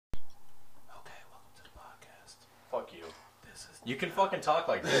You can fucking talk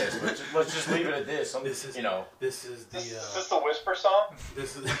like this. Let's just leave it at this. This is Is this the whisper song?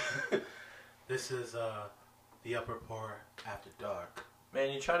 This is the upper pour after dark.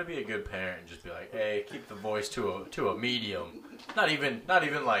 Man, you try to be a good parent and just be like, hey, keep the voice to a medium. Not even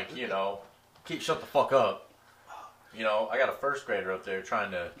like, shut the fuck up. I got a first grader up there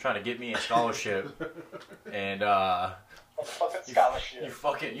trying to get me a scholarship, and A fucking scholarship.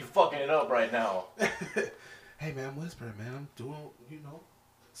 you fucking it up right now. Hey man, I'm whispering, man. I'm doing,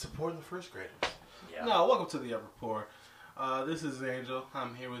 supporting the first graders. Yeah. No, welcome to the upper pour. This is Angel.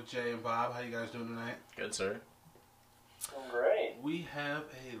 I'm here with Jay and Bob. How you guys doing tonight? Good, sir. Great. We have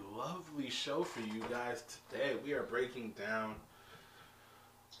a lovely show for you guys today. We are breaking down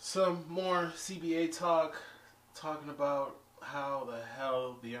some more CBA talk, talking about how the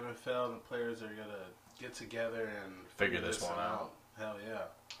hell the NFL and the players are going to get together and Figure this one out. Hell yeah.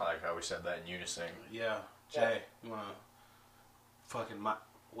 I like how we said that in unison. Yeah. Jay, you want to fucking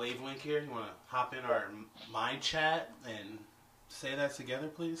wavelength here? You want to hop in our mind chat and say that together,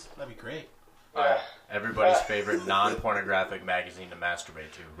 please? That'd be great. Alright, everybody's favorite non-pornographic magazine to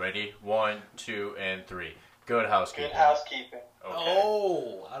masturbate to. Ready? 1, 2, and 3. Good housekeeping. Good housekeeping. Okay.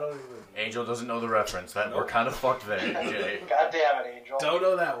 Oh, I don't even... Angel doesn't know the reference. We're kind of fucked there, Jay. God damn it, Angel. Don't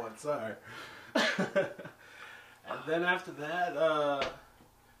know that one, sorry. And then after that,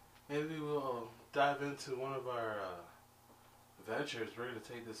 maybe we'll dive into one of our ventures. We're going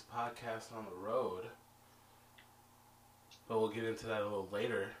to take this podcast on the road. But we'll get into that a little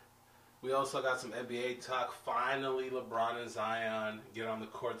later. We also got some NBA talk. Finally, LeBron and Zion get on the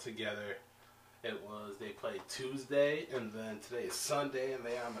court together. They played Tuesday, and then today is Sunday, and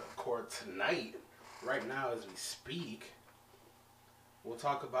they're on the court tonight, right now as we speak. We'll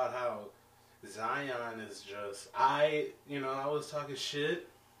talk about how Zion is just, I was talking shit.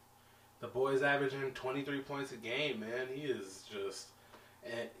 The boy's averaging 23 points a game, man. He is just,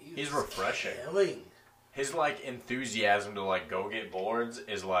 and he's refreshing. Killing. His enthusiasm to go get boards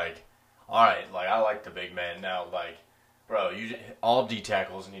is all right, I like the big man now. Bro, all D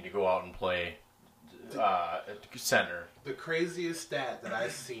tackles need to go out and play center. The craziest stat that I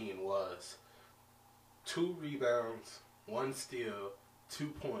seen was 2 rebounds, 1 steal, 2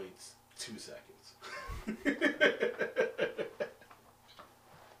 points, 2 seconds.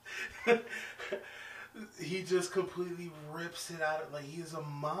 He just completely rips it out. He's a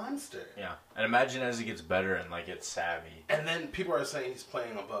monster. Yeah, and imagine as he gets better and gets savvy. And then people are saying he's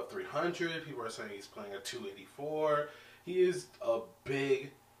playing above 300. People are saying he's playing at 284. He is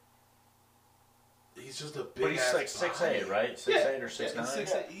he's just a big. But he's 6'8", right? 6'8" or 6'9".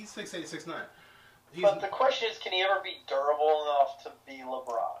 Yeah, he's 6'8", 6'9". But the question is, can he ever be durable enough to be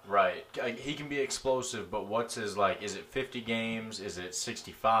LeBron? Right. He can be explosive, but what's his, is it 50 games? Is it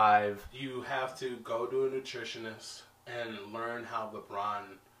 65? You have to go to a nutritionist and learn how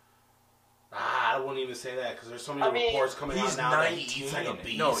LeBron... I won't even say that because there's so many reports coming out now that he eats like a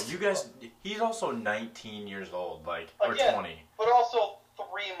beast. No, you guys... He's also 19 years old, or 20. But also,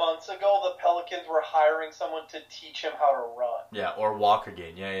 3 months ago, the Pelicans were hiring someone to teach him how to run. Yeah, or walk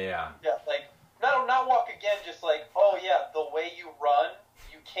again. Yeah. Yeah, not walk again, just the way you run,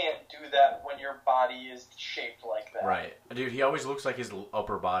 you can't do that when your body is shaped like that. Right. Dude, he always looks like his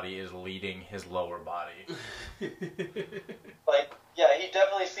upper body is leading his lower body. He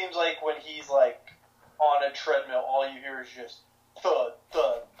definitely seems like when he's, on a treadmill, all you hear is just thud,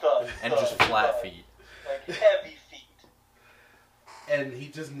 thud, thud, and thud, just flat thud. feet. Heavy feet. And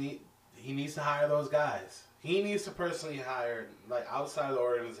he needs to hire those guys. He needs to personally hire, outside the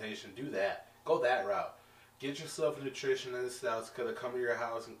organization, do that. Go that route. Get yourself a nutritionist that's going to come to your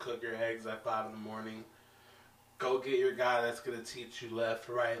house and cook your eggs at 5 in the morning. Go get your guy that's going to teach you left,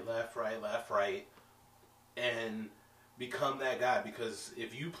 right, left, right, left, right. And become that guy. Because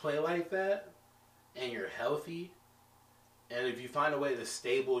if you play like that and you're healthy, and if you find a way to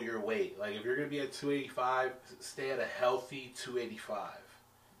stable your weight, if you're going to be at 285, stay at a healthy 285.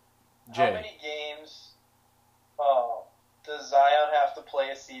 Jay. How many games does Zion have to play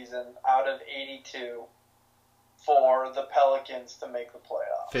a season out of 82 for the Pelicans to make the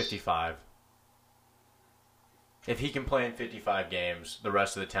playoffs? 55. If he can play in 55 games, the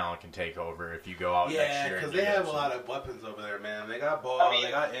rest of the talent can take over if you go out next year. Yeah, because they have a lot of weapons over there, man. They got Ball,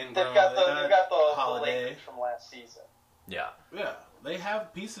 they got Ingram, they've got the Holiday. Lakers from last season. Yeah. Yeah, they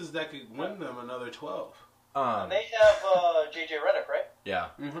have pieces that could win them another 12. And they have J.J. Redick, right? Yeah.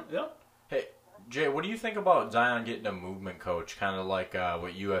 Mm-hmm. Yep. Hey, Jay, what do you think about Zion getting a movement coach, kind of like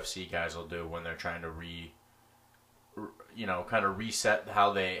what UFC guys will do when they're trying to reset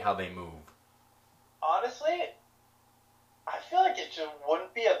how they move? Honestly, I feel like it just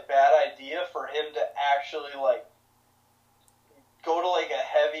wouldn't be a bad idea for him to actually go to like a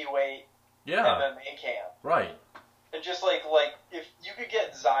heavyweight Yeah. MMA camp. Right. And just like if you could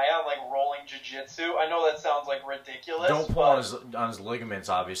get Zion like rolling jiu-jitsu, I know that sounds like ridiculous. Don't pull on his ligaments,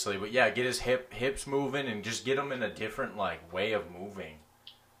 obviously, but yeah, get his hips moving and just get him in a different like way of moving.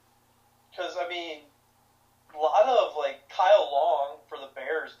 Because I mean, a lot of like Kyle Long for the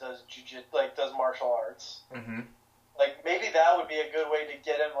Bears does does martial arts. Mm-hmm. Like maybe that would be a good way to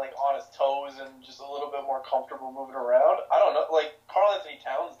get him like on his toes and just a little bit more comfortable moving around. I don't know. Like Karl Anthony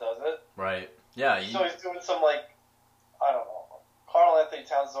Towns does it. Right. Yeah. He's always doing some like I don't know. Karl Anthony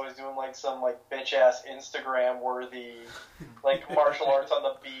Towns is always doing like some like bitch ass Instagram worthy like martial arts on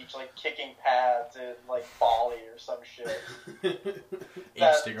the beach, like kicking pads in like Bali or some shit.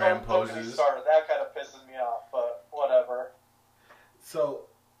 Instagram don't get me poses. started. That kind of pisses me off, but whatever. So,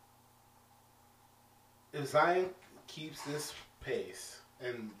 if Zion keeps this pace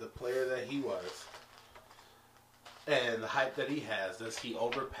and the player that he was, and the hype that he has, does he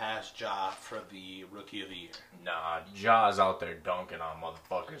overpass Ja for the Rookie of the Year? Nah, Ja's out there dunking on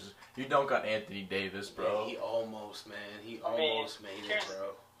motherfuckers. You dunk on Anthony Davis, bro. Yeah, he almost, man. He almost made it,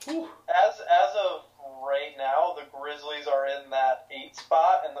 bro. Whew. As of right now, the Grizzlies are in that 8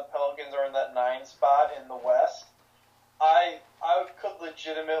 spot, and the Pelicans are in that 9 spot in the West. I could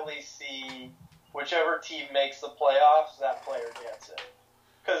legitimately see whichever team makes the playoffs, that player gets it.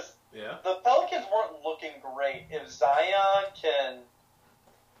 Because the Pelicans weren't looking great. If Zion can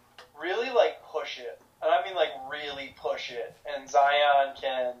really, like, push it, and I mean, like, really push it, and Zion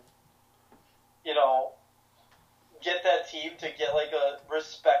can, you know, get that team to get, like, a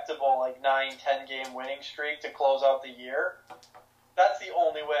respectable, like, 9-10 game winning streak to close out the year, that's the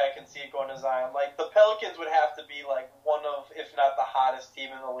only way I can see it going to Zion. Like, the Pelicans would have to be, like, one of, if not the hottest team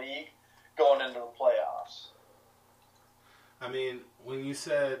in the league going into the playoffs. I mean, when you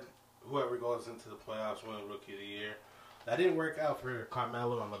said whoever goes into the playoffs wins Rookie of the Year, that didn't work out for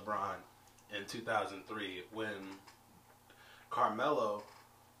Carmelo and LeBron in 2003 when Carmelo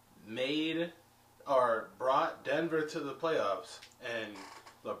brought Denver to the playoffs, and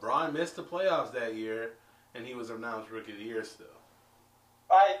LeBron missed the playoffs that year, and he was announced Rookie of the Year still.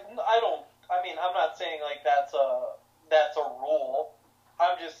 I'm not saying like that's a rule.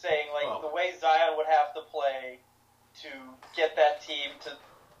 I'm just saying like the way Zion would have to play to get that team to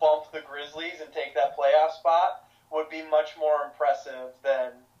bump the Grizzlies and take that playoff spot would be much more impressive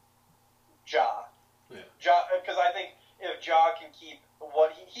than Ja. Yeah. Because I think if Ja can keep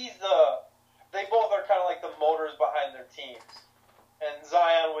they both are kind of like the motors behind their teams, and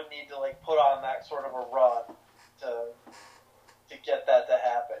Zion would need to like put on that sort of a run to get that to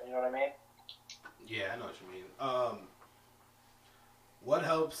happen. You know what I mean? Yeah, I know what you mean. What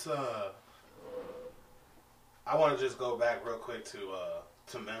helps? I want to just go back real quick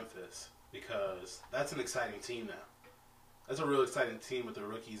to Memphis because that's an exciting team now. That's a real exciting team with the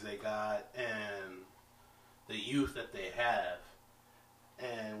rookies they got and the youth that they have.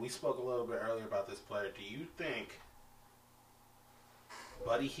 And we spoke a little bit earlier about this player. Do you think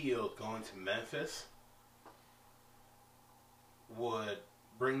Buddy Hield going to Memphis would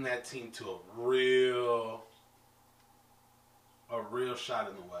bring that team to a real shot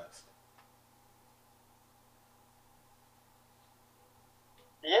in the West?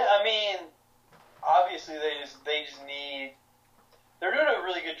 Yeah, I mean, obviously they just need. They're doing a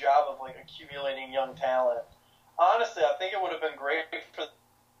really good job of like accumulating young talent. Honestly, I think it would have been great for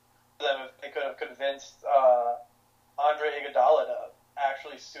them if they could have convinced Andre Iguodala to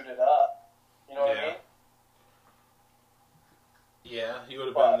actually suit it up. You know what I mean? Yeah, he would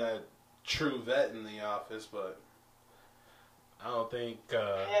have been that true vet in the office, but I don't think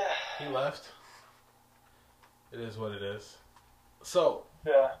he left. It is what it is. So.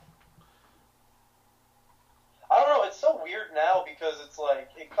 Yeah. I don't know, it's so weird now because it's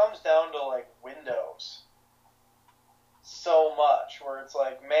like, it comes down to like windows so much where it's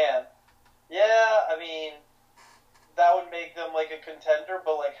like, man, yeah, I mean, that would make them like a contender,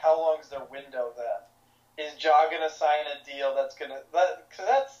 but like how long is their window then? Is Ja going to sign a deal is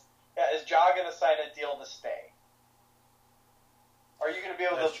Ja going to sign a deal to stay? Are you going to be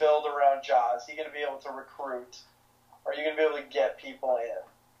able to build around Ja? Is he going to be able to recruit? Are you going to be able to get people in?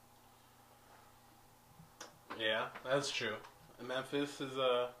 Yeah, that's true. Memphis is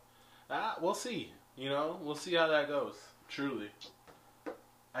we'll see. You know, we'll see how that goes. Truly,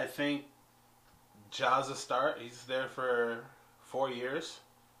 I think Ja's a start. He's there for 4 years.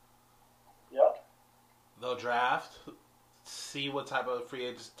 Yep. They'll draft, see what type of free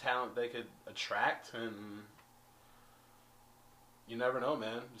agent talent they could attract, and you never know,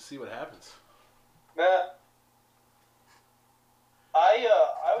 man. Just see what happens. Man,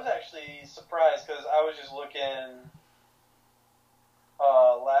 I was actually surprised because I was just looking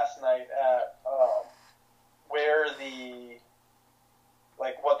last night at where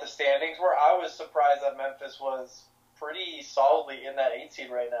what the standings were. I was surprised that Memphis was pretty solidly in that 8 seed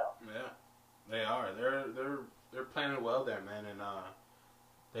right now. Yeah, they are. They're playing it well there, man, and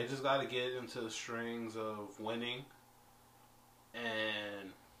they just got to get into the strings of winning,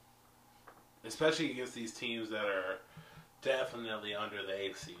 and especially against these teams that are definitely under the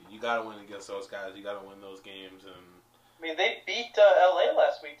 8 seed. You got to win against those guys. You got to win those games. And I mean, they beat LA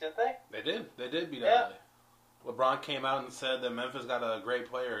last week, didn't they? They did. They did beat Yeah. LA. LeBron came out and said that Memphis got a great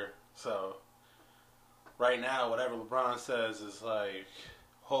player. So right now, whatever LeBron says is like,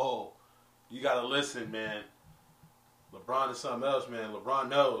 oh, you got to listen, man. LeBron is something else, man. LeBron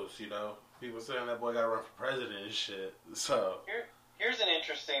knows, you know. People saying that boy got to run for president and shit. So here's an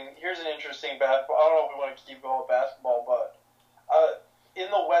interesting basketball. I don't know if we want to keep going with basketball, but in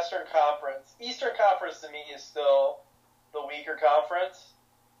the Western Conference, Eastern Conference to me is still the weaker conference.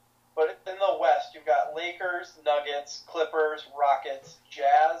 But in the West, you've got Lakers, Nuggets, Clippers, Rockets,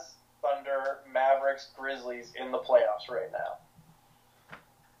 Jazz, Thunder, Mavericks, Grizzlies in the playoffs right now.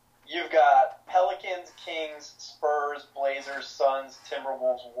 You've got Pelicans, Kings, Spurs, Blazers, Suns,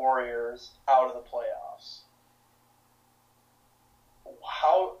 Timberwolves, Warriors out of the playoffs.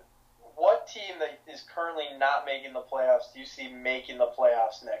 What team that is currently not making the playoffs do you see making the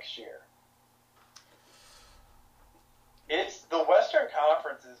playoffs next year? It's the Western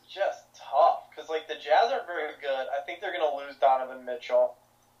Conference is just tough because the Jazz are very good. I think they're going to lose Donovan Mitchell.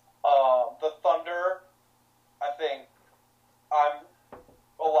 The Thunder, I think,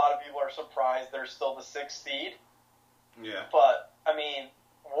 a lot of people are surprised they're still the 6th seed. yeah, But I mean,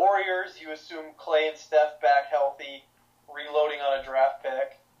 Warriors, you assume Clay and Steph back healthy, reloading on a draft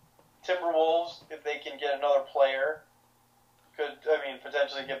pick. Timberwolves, if they can get another player, could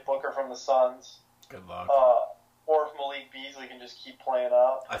potentially get Booker from the Suns. Good luck. Or if Malik Beasley can just keep playing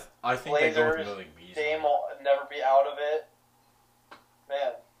up. I think Blazers, they go with Malik Beasley. Dame will never be out of it.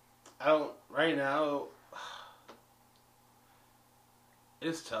 Man. I don't. Right now,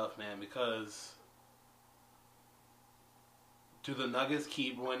 it's tough, man, because do the Nuggets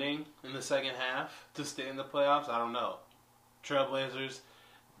keep winning in the second half to stay in the playoffs? I don't know. Trailblazers,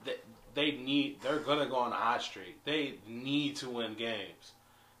 they're gonna go on a hot streak. They need to win games.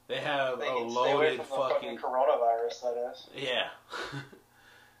 They have They a can stay away loaded from the fucking coronavirus, that is. yeah.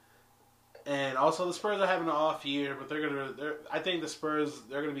 And also the Spurs are having an off year, but I think the Spurs,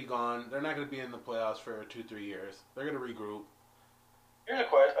 they're gonna be gone. They're not gonna be in the playoffs for 2-3 years. They're gonna regroup. Here's a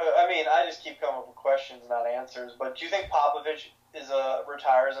question. I just keep coming up with questions, not answers. But do you think Popovich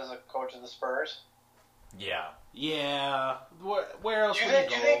retires as a coach of the Spurs? Yeah. Yeah. Where else Do you would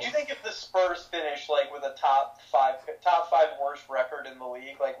think? he Do go? you think if the Spurs finish with a top five worst record in the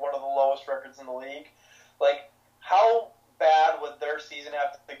league, one of the lowest records in the league, how bad would their season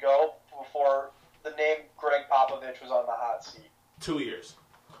have to go before the name Greg Popovich was on the hot seat? 2 years.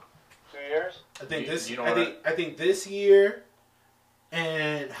 2 years? I think I think this year,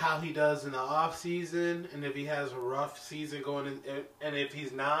 and how he does in the off season, and if he has a rough season going in, and if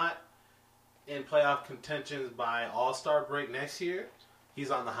he's not in playoff contentions by All-Star break next year, he's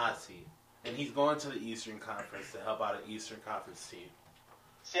on the hot seat, and he's going to the Eastern Conference to help out an Eastern Conference team.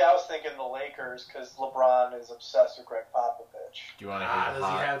 See, I was thinking the Lakers because LeBron is obsessed with Greg Popovich. Do you want to hear Does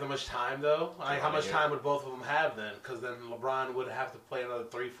he have that much time though? How much hear- time would both of them have then? Because then LeBron would have to play another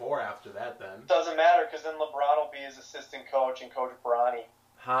 3-4 after that. Then Doesn't matter because then LeBron will be his assistant coach and coach Bronny.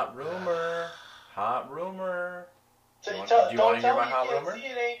 Hot rumor. Hot rumor. So Do you don't wanna tell hear my me hot you can't rumor? see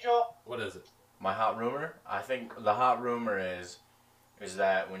it, Angel. what is it? My hot rumor? I think the hot rumor is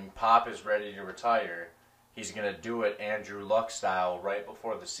that when Pop is ready to retire, he's going to do it Andrew Luck style right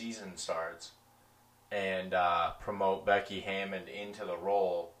before the season starts and promote Becky Hammond into the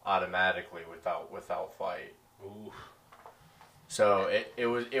role automatically without fight. Ooh. So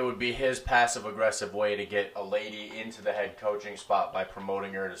it would be his passive aggressive way to get a lady into the head coaching spot by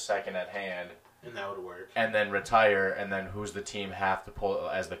promoting her to second at hand. And that would work. And then retire, and then who's the team have to pull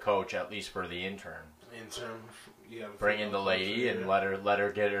as the coach, at least for the intern? Bring in the lady and let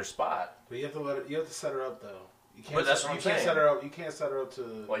her get her spot. But you have to set her up though. You can't. But that's what I'm saying. Set her up. You can't set her up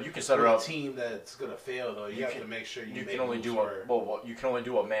to. Well, you can set her up. A team that's gonna fail though. You have to make sure you can only do what you can only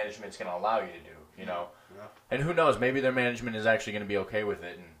do what management's gonna allow you to do. You know. Yeah. And who knows? Maybe their management is actually going to be okay with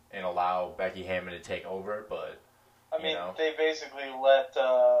it and allow Becky Hammond to take over. But They basically let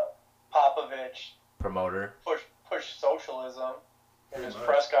Popovich promoter push socialism in his Pretty much.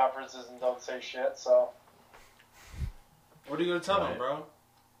 press conferences and don't say shit. So What are you gonna tell Right. him, bro?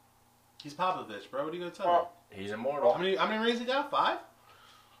 He's Popovich, bro. What are you gonna tell him? he's immortal. How many rings he got? 5?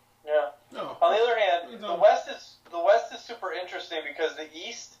 yeah. No. On the other hand, the West is super interesting interesting because the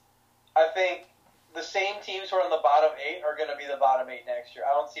East, I think the same teams who are in the bottom 8 are going to be the bottom 8 next year.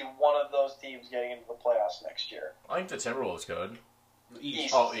 I don't see one of those teams getting into the playoffs next year. I think the Timberwolves could.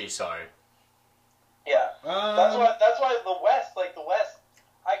 East. Oh, East, sorry. Yeah. That's why the West,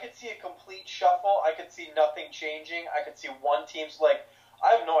 I could see a complete shuffle. I could see nothing changing. I could see one team's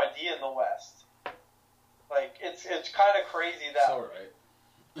I have no idea in the West. It's kind of crazy that. It's all right.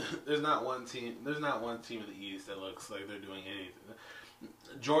 There's not one team in the East that looks like they're doing anything.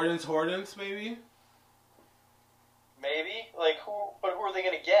 Jordan's Hordens, maybe? Maybe. Who are they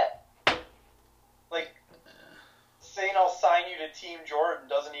going to get? Saying I'll sign you to Team Jordan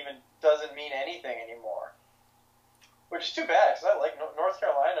doesn't mean anything anymore. Which is too bad, because I like North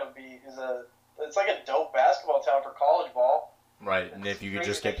Carolina it's like a dope basketball town for college ball. Right, and if you could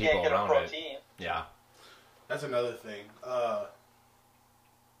just get people around it. Yeah. That's another thing.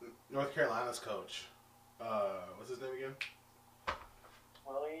 North Carolina's coach. What's his name again?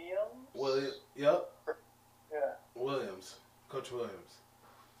 Williams? Yep. Yeah. Williams. Coach Williams.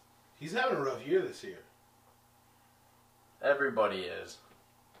 He's having a rough year this year. Everybody is.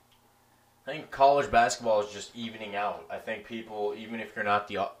 I think college basketball is just evening out. I think people, even if you're not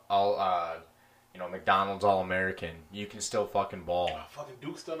the McDonald's All-American, you can still fucking ball. Fucking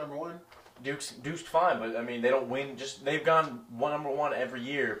Duke's still number 1. Duke's fine, but I mean they don't win. They've gone number 1 every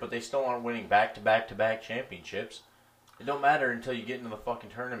year, but they still aren't winning back-to-back championships. It don't matter until you get into the fucking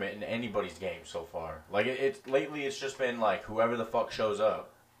tournament in anybody's game so far. Lately it's just been whoever the fuck shows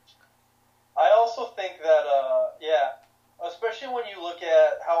up. I also think that especially when you look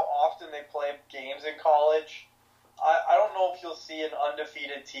at how often they play games in college, I don't know if you'll see an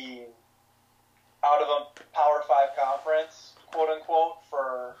undefeated team out of a Power 5 conference, quote unquote,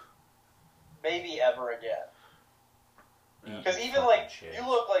 for maybe ever again. Because even you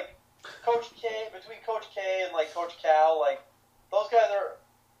look like Coach K, between Coach K and Coach Cal, those guys are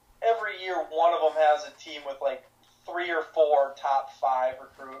every year one of them has a team with 3 or 4 top 5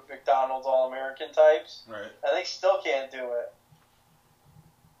 recruit McDonald's All-American types. Right. And they still can't do it.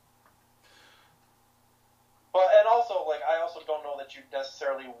 But, and also, I also don't know that you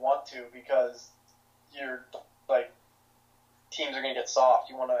necessarily want to because you're, teams are going to get soft.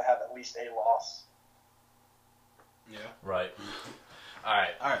 You want to have at least a loss. Yeah. Right. All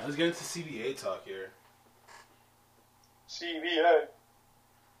right, let's get into CBA talk here. CBA.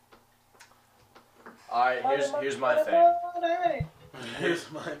 All right, here's my thing.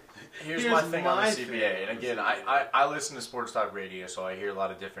 Here's my thing on the CBA. And again, I listen to sports talk radio, so I hear a lot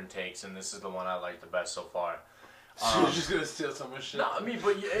of different takes, and this is the one I like the best so far. So you're just gonna steal someone's shit? No, I mean,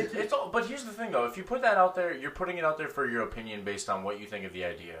 but it's all. But here's the thing, though. If you put that out there, you're putting it out there for your opinion based on what you think of the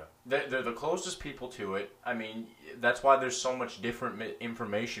idea. They're the closest people to it. I mean, that's why there's so much different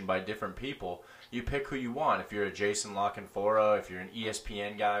information by different people. You pick who you want. If you're a Jason La Canfora, if you're an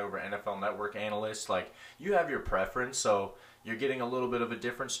ESPN guy or NFL Network analyst, you have your preference. So you're getting a little bit of a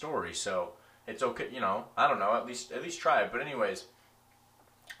different story. So it's okay. I don't know. At least try it. But anyways,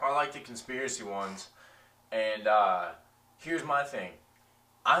 I like the conspiracy ones. And here's my thing.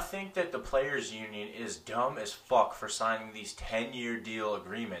 I think that the players' union is dumb as fuck for signing these 10-year deal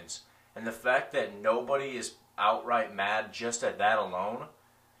agreements. And the fact that nobody is outright mad just at that alone.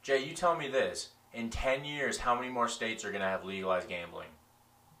 Jay, you tell me this. In 10 years, how many more states are going to have legalized gambling?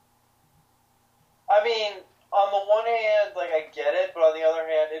 I mean, on the one hand, I get it. But on the other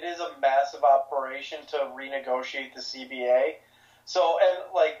hand, it is a massive operation to renegotiate the CBA. So,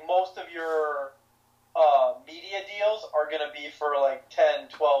 and most of your media deals are going to be for 10,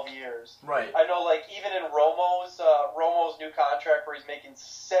 12 years. Right. I know even in Romo's new contract where he's making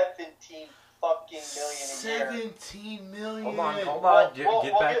 $17 fucking million a year. $17 million. Hold on. We'll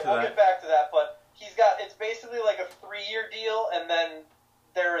Get back to that. We'll get back to that, but it's basically a 3-year deal, and then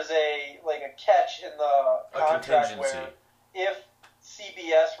there's a catch in the contract where if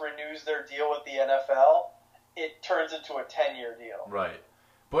CBS renews their deal with the NFL, it turns into a 10-year deal. Right.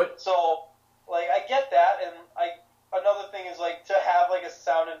 But so I get that, and another thing is to have a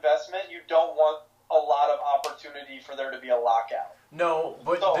sound investment, you don't want a lot of opportunity for there to be a lockout. No,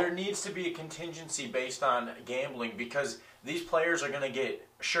 but there needs to be a contingency based on gambling because these players are going to get,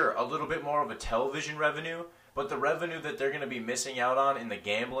 sure, a little bit more of a television revenue, but the revenue that they're going to be missing out on in the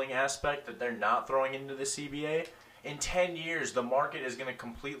gambling aspect that they're not throwing into the CBA, in 10 years the market is going to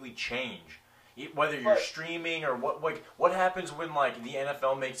completely change. Whether you're streaming or what happens when the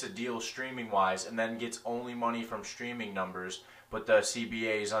NFL makes a deal streaming wise and then gets only money from streaming numbers, but the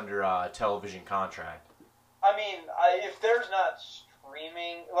CBA is under a television contract. I mean, if there's not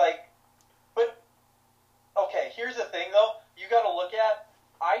streaming, but okay. Here's the thing, though. You got to look at.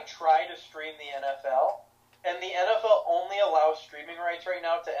 I try to stream the NFL, And the NFL only allows streaming rights right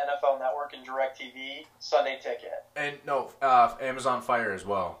now to NFL Network and DirecTV Sunday Ticket. And no, Amazon Fire as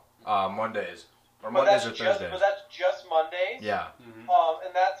well. Mondays. Or Mondays or Thursdays. But that's just Mondays. Yeah.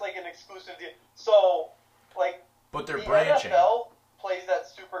 And that's like an exclusive deal. So, like, but they're the branching. NFL plays that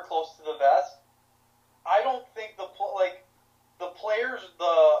super close to the vest. I don't think the players,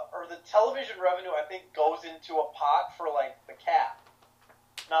 the television revenue, I think, goes into a pot for like the cap,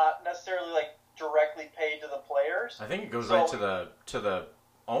 not necessarily like directly paid to the players. I think it goes right to the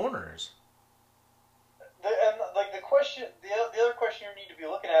owners. The other question you need to be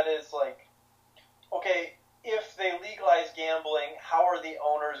looking at is like, okay, if they legalize gambling, how are the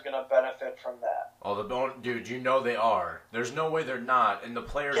owners going to benefit from that? Oh, dude, you know they are. There's no way they're not, and the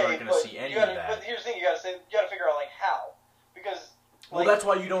players aren't going to see any of that. But here's the thing: you got to figure out like how, because. Well, that's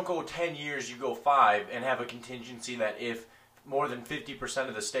why you don't go 10 years, you go 5, and have a contingency that if more than 50%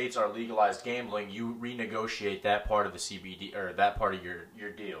 of the states are legalized gambling, you renegotiate that part of the CBD, or that part of your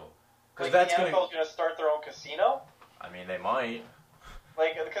deal. Because the NFL's going to start their own casino? I mean, they might.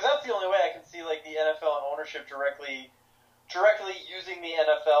 Like, because that's the only way I can see, like, the NFL and ownership directly using the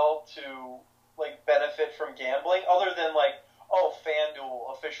NFL to, like, benefit from gambling, other than, like,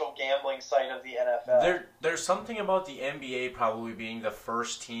 FanDuel, official gambling site of the NFL. There's something about the NBA probably being the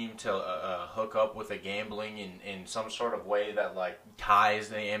first team to hook up with a gambling in some sort of way that, like, ties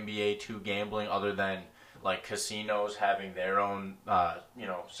the NBA to gambling, other than, like, casinos having their own,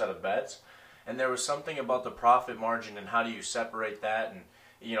 set of bets. And there was something about the profit margin and how do you separate that. And,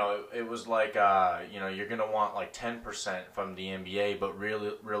 it was like, you're going to want like 10% from the NBA, but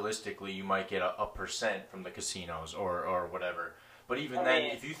realistically you might get a percent from the casinos or whatever. But even then,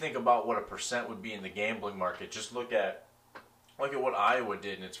 if you think about what a percent would be in the gambling market, just look at what Iowa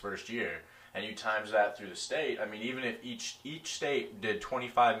did in its first year. And you times that through the state. I mean, even if each state did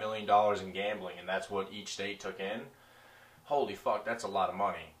 $25 million in gambling, and that's what each state took in, holy fuck, that's a lot of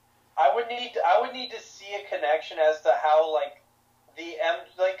money. I would need to see a connection as to how, like,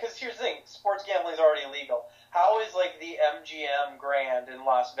 because here's the thing, sports gambling is already illegal. How is, like, the MGM Grand in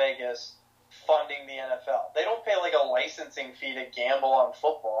Las Vegas funding the NFL? They don't pay, like, a licensing fee to gamble on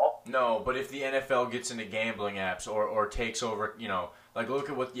football. No, but if the NFL gets into gambling apps or takes over, like, look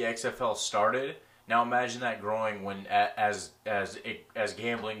at what the XFL started. Now imagine that growing when as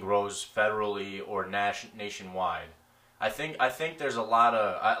gambling grows federally or nationwide. I think there's a lot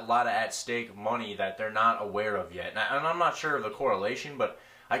of at stake money that they're not aware of yet, and I'm not sure of the correlation, but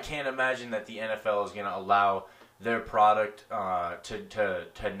I can't imagine that the NFL is going to allow their product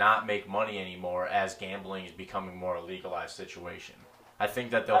to not make money anymore as gambling is becoming more a legalized situation. I think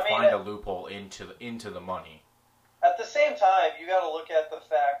that they'll find a loophole into the money. At the same time, you got to look at the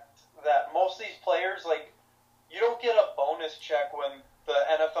fact that most of these players, like, you don't get a bonus check when the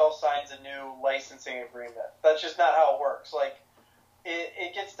NFL signs a new licensing agreement. That's just not how it works. Like,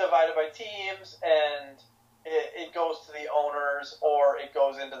 it gets divided by teams, and it goes to the owners, or it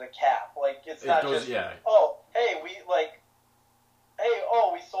goes into the cap. Like, it's not just, we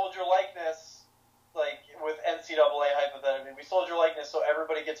sold your likeness, like, with NCAA hypothetically. We sold your likeness so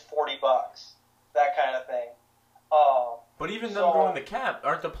everybody gets $40. That kind of thing. But even them going the cap,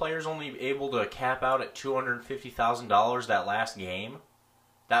 aren't the players only able to cap out at $250,000 that last game?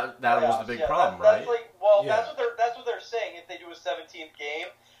 That was the big problem, that's right? That's what they're saying if they do a 17th game,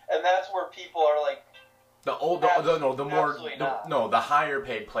 and that's where people are like, the higher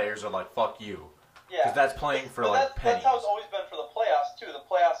paid players are like, fuck you, because that's playing for like pennies. That's how it's always been for the playoffs too. The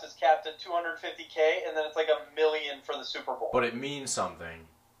playoffs is capped at $250K, and then it's like $1 million for the Super Bowl. But it means something.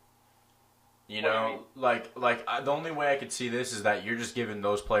 The only way I could see this is that you're just giving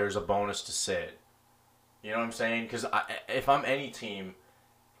those players a bonus to sit. You know what I'm saying? Because if I'm any team,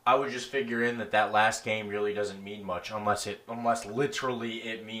 I would just figure in that last game really doesn't mean much unless literally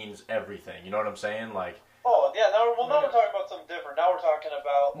it means everything. You know what I'm saying? Like. Oh yeah, now we're talking about something different. Now we're talking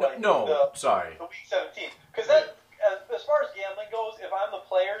about the week 17. Because that, as far as gambling goes, if I'm the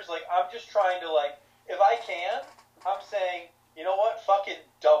players, like, I'm just trying to, like, if I can, I'm saying, you know what, fucking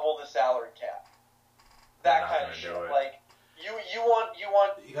double the salary cap. That kind of shit. Like, you want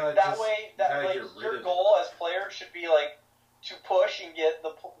that way. That, like, your goal as players should be, like, to push and get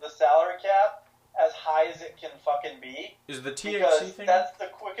the salary cap as high as it can fucking be. Is the THC because thing? That's the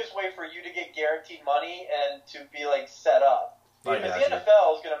quickest way for you to get guaranteed money and to be, like, set up. Because the you.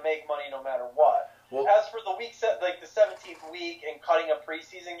 NFL is going to make money no matter what. Well, as for the the 17th week and cutting a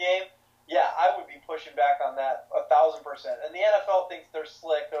preseason game, yeah, I would be pushing back on that 1,000%. And the NFL thinks they're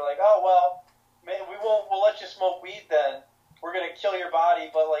slick. They're like, oh well, man, we'll let you smoke weed then. We're gonna kill your body,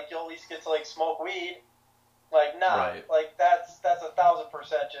 but, like, you'll at least get to, like, smoke weed. Like, nah, right. Like, that's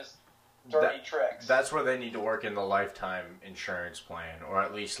 1,000% just dirty tricks. That's where they need to work in the lifetime insurance plan, or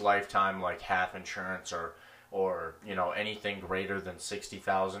at least lifetime like half insurance, or you know, anything greater than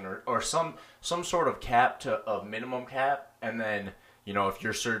 60,000, or some sort of cap of minimum cap, and then you know, if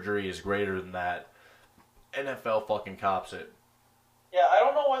your surgery is greater than that, NFL fucking cops it. Yeah, I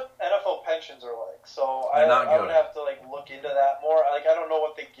don't know what NFL pensions are like, so I would have to like look into that more. Like, I don't know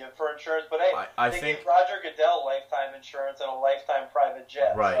what they give for insurance, but hey, they give Roger Goodell lifetime insurance and a lifetime private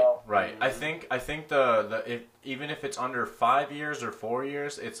jet. Right, so. right. I think even if it's under 5 years or 4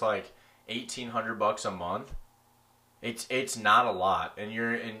 years, it's like $1,800 a month. It's not a lot, and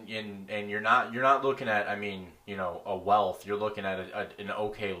you're not looking at, I mean, you know, a wealth. You're looking at an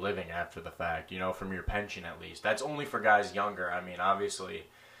okay living after the fact, you know, from your pension at least. That's only for guys younger. I mean, obviously,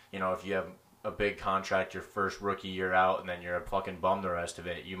 you know, if you have a big contract your first rookie year out, and then you're a fucking bum the rest of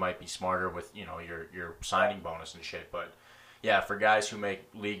it, you might be smarter with, you know, your signing bonus and shit. But yeah, for guys who make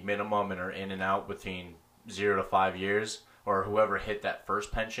league minimum and are in and out between 0 to 5 years, or whoever hit that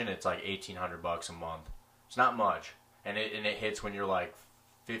first pension, it's like $1,800 a month. It's not much. And it hits when you're like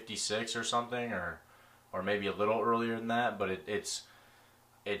 56 or something, or maybe a little earlier than that. But it's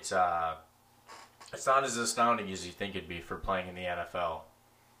not as astounding as you think it'd be for playing in the NFL.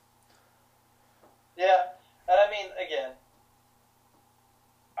 Yeah, and I mean, again,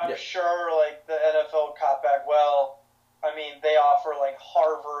 I'm sure like the NFL caught back well. I mean, they offer like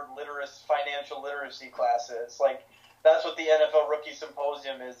Harvard financial literacy classes. Like, that's what the NFL Rookie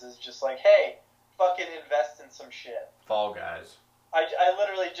Symposium is just like, hey, fucking invest in some shit. Fall Guys. I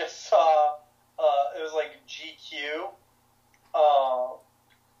literally just saw, it was like GQ,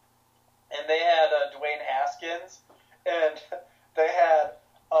 and they had Dwayne Haskins, and they had,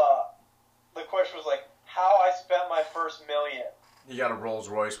 the question was like, how I spent my first million. You got a Rolls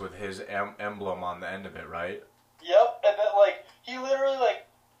Royce with his emblem on the end of it, right? Yep, and then like, he literally like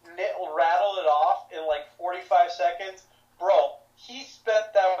rattled it off in like 45 seconds. Bro, he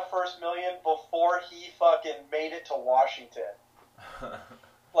spent that first million before he fucking made it to Washington.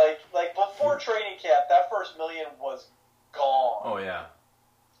 like before training camp, that first million was gone. Oh yeah.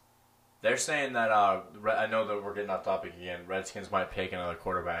 They're saying that I know that we're getting off topic again. Redskins might pick another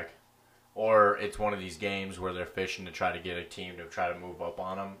quarterback, or it's one of these games where they're fishing to try to get a team to try to move up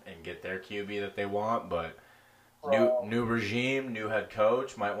on them and get their QB that they want. But new regime, new head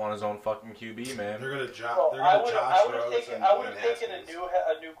coach, might want his own fucking QB, man. They're gonna I would have taken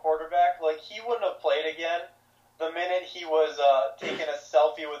a new quarterback. Like, he wouldn't have played again the minute he was taking a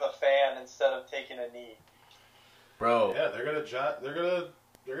selfie with a fan instead of taking a knee. Bro. Yeah, they're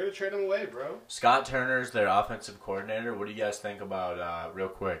gonna trade him away, bro. Scott Turner's their offensive coordinator. What do you guys think about real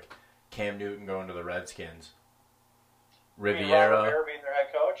quick, Cam Newton going to the Redskins? Riviera. Ron Rivera being their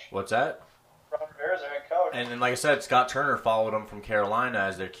head coach. What's that? Ron Rivera's their head coach. And then, like I said, Scott Turner followed him from Carolina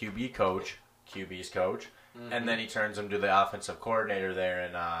as their QB's coach, mm-hmm. And then he turns him to the offensive coordinator there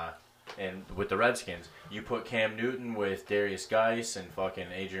and with the Redskins. You put Cam Newton with Darius Geis and fucking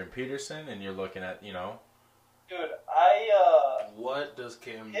Adrian Peterson, and you're looking at, you know. Dude, what does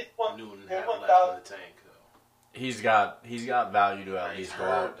Cam Newton have left in the tank, though? He's got value to at least go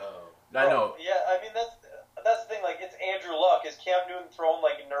out. I know. Yeah, I mean, that's the thing. Like, it's Andrew Luck. Is Cam Newton throwing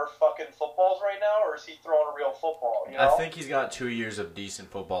like Nerf fucking footballs right now, or is he throwing a real football? You know? I think he's got 2 years of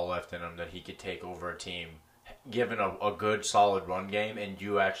decent football left in him that he could take over a team, given a good solid run game, and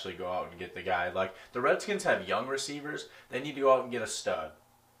you actually go out and get the guy. Like, the Redskins have young receivers. They need to go out and get a stud.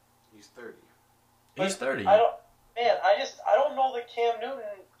 He's 30. He's 30. I don't know that Cam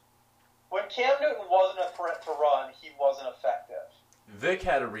Newton. When Cam Newton wasn't a threat to run, he wasn't effective. Vic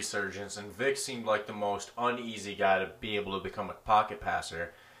had a resurgence, and Vic seemed like the most uneasy guy to be able to become a pocket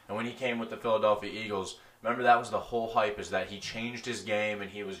passer. And when he came with the Philadelphia Eagles, remember that was the whole hype, is that he changed his game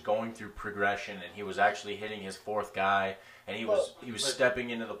and he was going through progression and he was actually hitting his fourth guy and he was stepping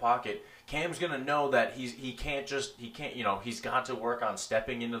into the pocket. Cam's gonna know that he can't you know, he's got to work on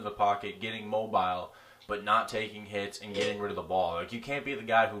stepping into the pocket, getting mobile, but not taking hits and getting rid of the ball. Like, you can't be the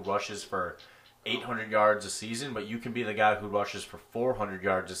guy who rushes for 800 yards a season, but you can be the guy who rushes for 400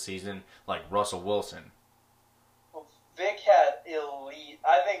 yards a season, like Russell Wilson. Well, Vic had elite,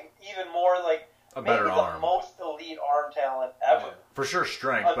 I think even more like a better maybe arm. The most elite arm talent ever. Yeah. For sure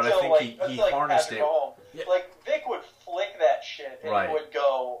strength, but I think he harnessed it. Yeah. Like, Vic would flick that shit and it would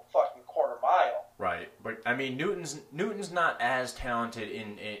go fucking quarter mile. Right, but I mean, Newton's not as talented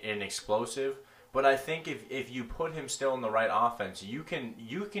in explosive. But I think if you put him still in the right offense, you can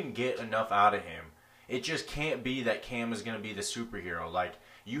get enough out of him. It just can't be that Cam is going to be the superhero. Like,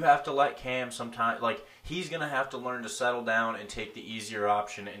 you have to let Cam sometimes, like, he's going to have to learn to settle down and take the easier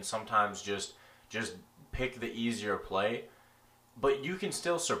option and sometimes just pick the easier play. But you can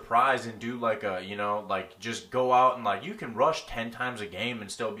still surprise and do like a, like just go out and like you can rush 10 times a game and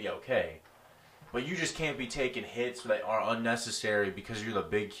still be okay. But you just can't be taking hits that are unnecessary because you're the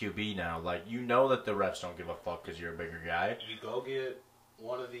big QB now. Like, you know that the refs don't give a fuck because you're a bigger guy. You go get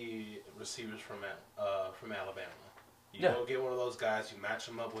one of the receivers from Alabama. You Yeah. go get one of those guys. You match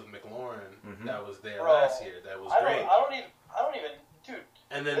them up with McLaurin that was there Bro, last year. That was great. I don't even, dude.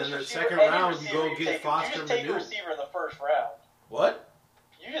 And then this in the receiver- second any round, you receiver go get take, Foster You just take a Manu. receiver in the first round. What?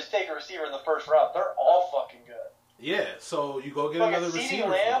 You just take a receiver in the first round. They're all fucking good. Yeah, so you go get Fucking another CeeDee receiver.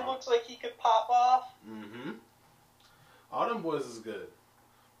 Lamb looks like he could pop off. Mm-hmm. All them boys is good.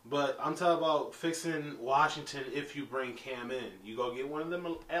 But I'm talking about fixing Washington if you bring Cam in. You go get one of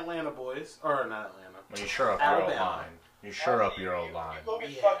them Atlanta boys. Or not Atlanta. When you shore up your old Alabama. line. You shore up your old line. You go get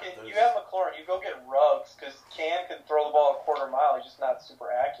Yeah, fucking. You there's- have McLaurin. You go get Ruggs because Cam can throw the ball a quarter mile. He's just not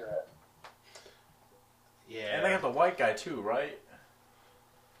super accurate. Yeah. And they got the white guy too, right?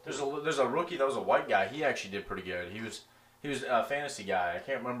 There's a rookie that was a white guy. He actually did pretty good. He was a fantasy guy. I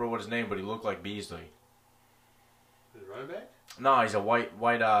can't remember what his name, but he looked like Beasley. The running back? No, he's a white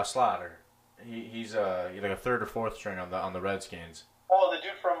slider. He's like a third or fourth string on the Redskins. Oh, the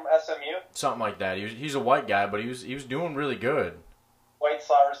dude from SMU, Something like that. He's a white guy, but he was doing really good. white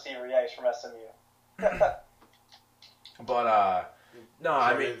slot receiver. Yeah, he's from SMU. But no,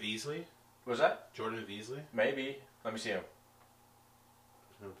 I Jordan mean, Beasley? was that Jordan Beasley? maybe? Let me see him.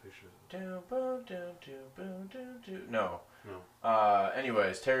 There's no picture. No. No.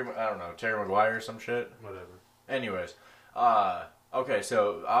 Anyways, Terry Maguire or some shit. Whatever. Anyways, okay,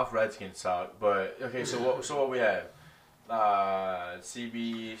 so off Redskins talk, but okay, so what we have?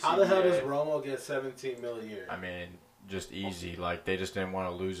 CB. How the hell CBA. does Romo get $17 million a year? I mean, just easy. Like, they just didn't want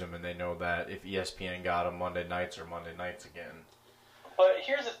to lose him, and they know that if ESPN got him Monday nights again. But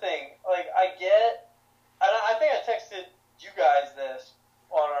here's the thing. Like, I get, and I think I texted you guys this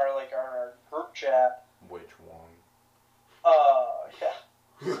on our group chat. Which one? Yeah.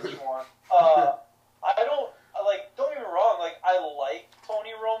 Which one? I don't get me wrong, like, I like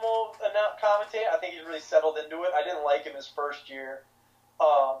Tony Romo commentate. I think he's really settled into it. I didn't like him his first year.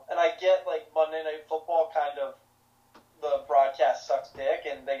 And I get, like, Monday Night Football kind of, the broadcast sucks dick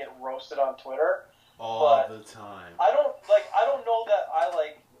and they get roasted on Twitter. All the time. I don't know that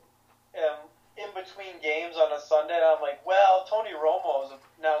I, am in between games on a Sunday and I'm like, well, Tony Romo is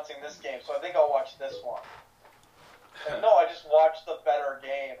announcing this game, so I think I'll watch this one. And no, I just watch the better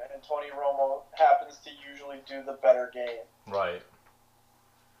game, and Tony Romo happens to usually do the better game. Right.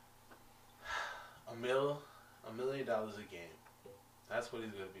 $1 million a game. That's what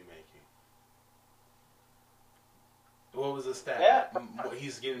he's going to be making. What was the stat? Yeah.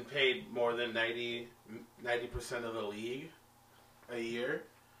 He's getting paid more than 90% of the league a year.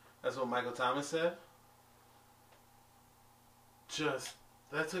 That's what Michael Thomas said.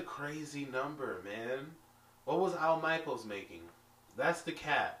 That's a crazy number, man. What was Al Michaels making? That's the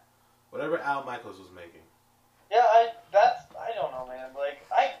cap. Whatever Al Michaels was making. Yeah, I don't know, man. Like,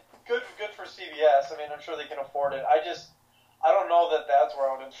 good for CBS. I mean, I'm sure they can afford it. I don't know that that's where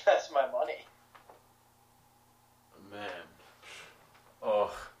I would invest my money. Man.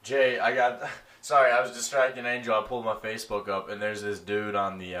 Oh, Jay, sorry, I was distracting Angel. I pulled my Facebook up, and there's this dude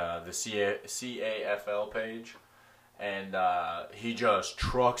on the CAFL page, and he just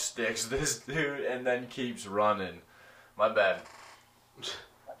truck sticks this dude and then keeps running. My bad.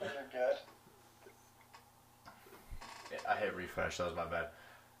 I think you're good. Yeah, I hit refresh. That was my bad.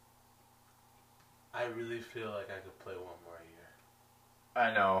 I really feel like I could play one more year.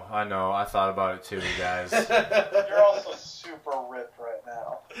 I know. I thought about it too, you guys. You're also super ripped right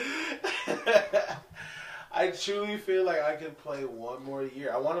now. I truly feel like I could play one more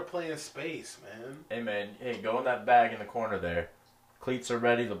year. I want to play in space, man. Hey, man. Hey, go in that bag in the corner there. Cleats are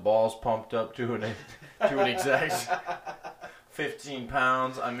ready. The ball's pumped up to an exact 15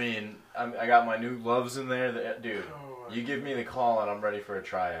 pounds. I mean, I got my new gloves in there. Dude, you give me the call and I'm ready for a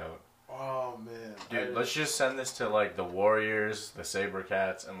tryout. Oh, man. Dude, let's just send this to, like, the Warriors, the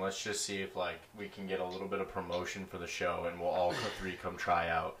Sabercats, and let's just see if, like, we can get a little bit of promotion for the show, and we'll all three come try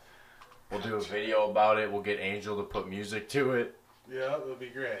out. We'll do a video about it. We'll get Angel to put music to it. Yeah, it'll be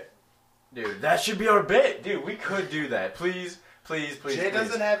great. Dude, that should be our bit. Dude, we could do that. Please. Jay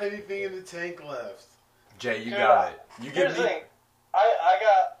doesn't have anything in the tank left. Jay, you got it. You Here's give the me... thing.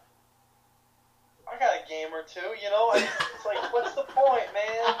 I got a game or two, you know? It's like, what's the point,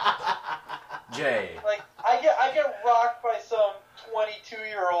 man? Jay. Like, I get rocked by some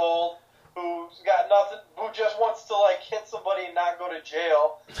 22-year-old who's got nothing, who just wants to, like, hit somebody and not go to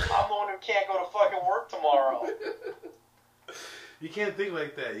jail. I'm the one who can't go to fucking work tomorrow. You can't think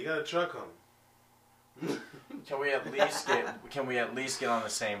like that. You gotta truck him. Can we at least get on the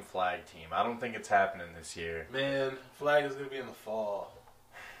same flag team? I don't think it's happening this year. Man, flag is gonna be in the fall.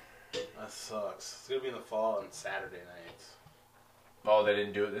 That sucks. It's gonna be in the fall on Saturday nights. Oh, they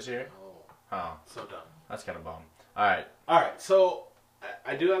didn't do it this year? Oh. So dumb. That's kind of bum. Alright. Alright, so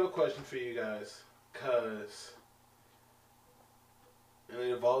I do have a question for you guys, because it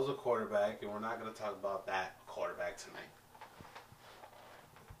involves a quarterback, and we're not going to talk about that quarterback tonight.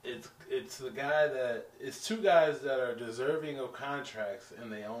 It's the guy that... It's two guys that are deserving of contracts in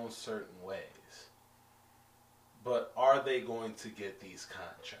their own certain ways. But are they going to get these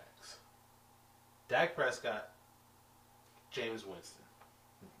contracts? Dak Prescott, Jameis Winston.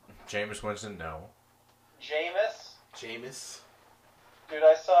 Jameis Winston, no. Jameis. Dude,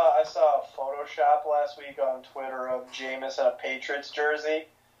 I saw a Photoshop last week on Twitter of Jameis in a Patriots jersey.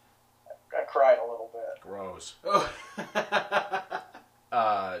 I cried a little bit. Gross.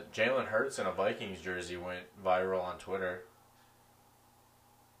 Jalen Hurts in a Vikings jersey went viral on Twitter.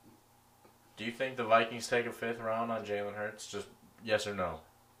 Do you think the Vikings take a 5th round on Jalen Hurts? Just yes or no?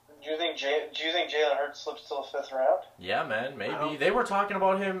 Do you think Jalen Hurts slips to the 5th round? Yeah, man, maybe. They were talking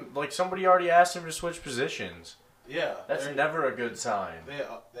about him like somebody already asked him to switch positions. Yeah. That's never a good sign. They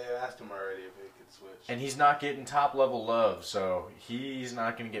asked him already if he could switch. And he's not getting top level love, so he's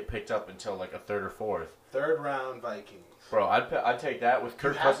not going to get picked up until like a 3rd or 4th. 3rd round Vikings. Bro, I'd take that with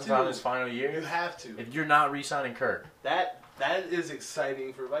Kirk Cousins on his final year. You have to. If you're not re-signing Kirk. That is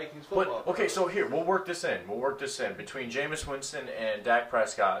exciting for Vikings football. But, okay, so here, we'll work this in. Between Jameis Winston and Dak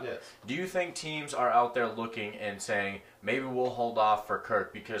Prescott, yes. Do you think teams are out there looking and saying, maybe we'll hold off for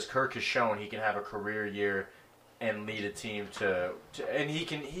Kirk because Kirk has shown he can have a career year and lead a team to and he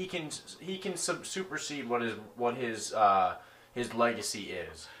can supersede what his legacy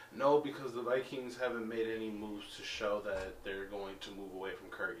is? No, because the Vikings haven't made any moves to show that they're going to move away from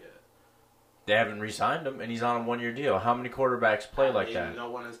Kirk yet. They haven't re-signed him, and he's on a 1-year deal. How many quarterbacks play like that? No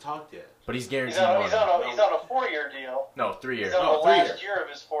one has talked yet. But he's guaranteed He's money. He's on a 4-year deal. No, 3 years. He's on the 3 last year. year of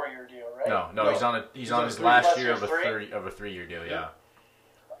his 4-year deal, right? No, he's on his last year of a 3-year deal. Yeah.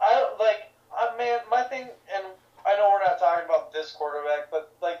 My thing, and I know we're not talking about this quarterback,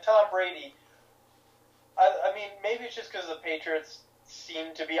 but like Tom Brady, I mean, maybe it's just because the Patriots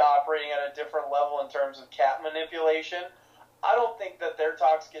seem to be operating at a different level in terms of cap manipulation. I don't think that their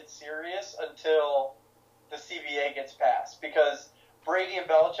talks get serious until the CBA gets passed, because Brady and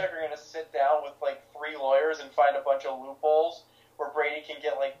Belichick are going to sit down with like 3 lawyers and find a bunch of loopholes where Brady can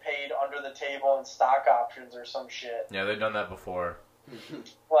get like paid under the table in stock options or some shit. Yeah, they've done that before.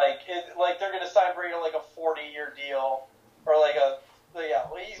 Like they're going to sign Brady like a 40-year deal, or like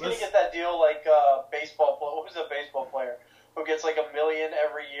he's going to get that deal like baseball. Who's a baseball player who gets like $1 million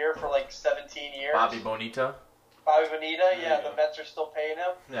every year for like 17 years? Bobby Bonita. Bobby Bonita, yeah, the Mets are still paying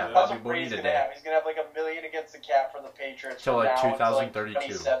him. Yeah, That's Bobby what Brady's Bonita going to have. He's going to have like $1 million against the cap for the Patriots till like 2032.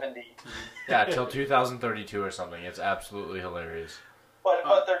 2032. Yeah, till 2032 or something. It's absolutely hilarious. But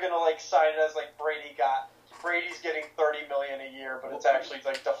they're going to like sign it as like Brady's getting $30 million a year, but it's actually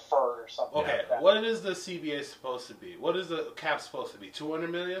like deferred or something. Okay, like that. what is the CBA supposed to be? What is the cap supposed to be? $200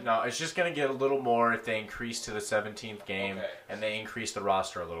 million? No, it's just going to get a little more if they increase to the 17th game and they increase the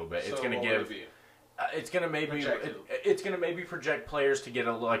roster a little bit. So it's going to give. It's going to maybe project players to get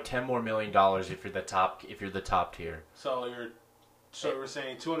like $10 more million if you're the top tier. So we're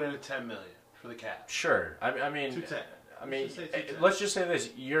saying $210 million for the cap. Sure, I mean. 210. I mean, let's just say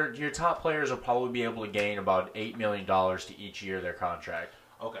this: your top players will probably be able to gain about $8 million to each year of their contract.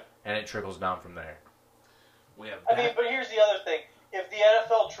 Okay, and it trickles down from there. We have. I mean, but here's the other thing: if the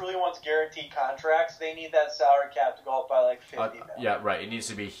NFL truly wants guaranteed contracts, they need that salary cap to go up by like 50 million. Yeah, right. It needs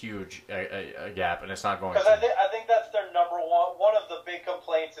to be a huge a gap, and it's not going. Because I think that's their number one. One of the big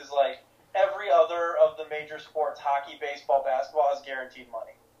complaints is like every other of the major sports, hockey, baseball, basketball, has guaranteed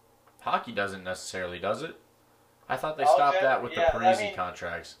money. Hockey doesn't necessarily, does it? I thought they stopped that with the Parisi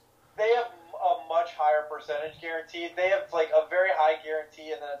contracts. They have a much higher percentage guaranteed. They have like a very high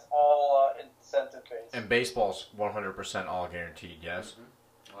guarantee, and then it's all incentive based. And baseball's 100% all guaranteed. Yes.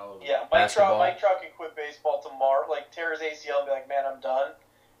 Mm-hmm. Yeah, Mike Trout can quit baseball tomorrow. Like tear his ACL and be like, "Man, I'm done,"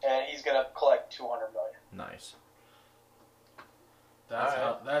 and he's gonna collect $200 million. Nice.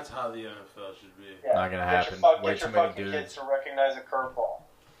 That's how the NFL should be. Yeah. Not gonna happen. Way too many dudes kids to recognize a curveball.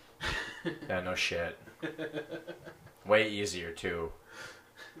 Yeah, no shit. Way easier too.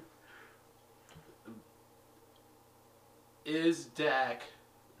 Is Dak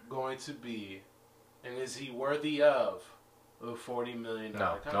going to be, and is he worthy of a $40 million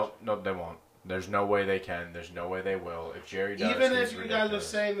contract? Nope, they won't. There's no way they can. There's no way they will. If Jerry does, even if he's you ridiculous. guys are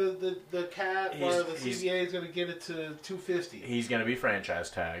saying the cap or the CBA is going to get it to $250, he's going to be franchise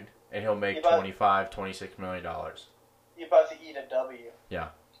tagged. and he'll make $26 million. You're about to eat a W. Yeah.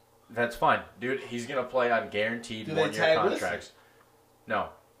 That's fine. Dude, he's going to play on guaranteed one-year contracts. No.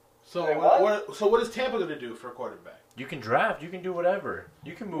 So what is Tampa going to do for a quarterback? You can draft. You can do whatever.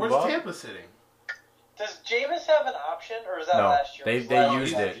 You can move up. Where's Tampa sitting? Does Jameis have an option, or is that last year? They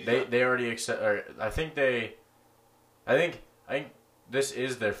used it. They already accept. I think this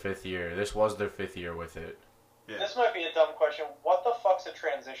is their 5th year. This was their 5th year with it. Yeah. This might be a dumb question. What the fuck's a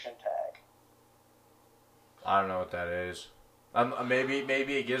transition tag? I don't know what that is.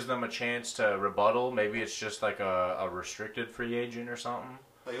 Maybe it gives them a chance to rebuttal. Maybe it's just like a restricted free agent or something.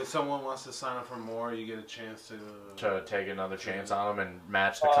 Like if someone wants to sign up for more, you get a chance to take another chance on them and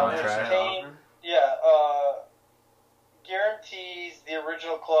match the contract. Guarantees the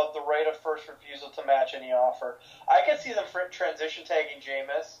original club the right of first refusal to match any offer. I could see them transition tagging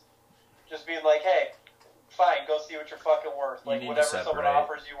Jameis, just being like, "Hey, fine, go see what you're fucking worth. Like whatever someone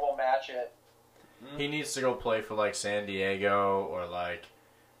offers you, we'll match it." He needs to go play for like San Diego or like,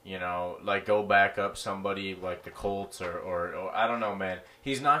 like go back up somebody like the Colts or I don't know, man.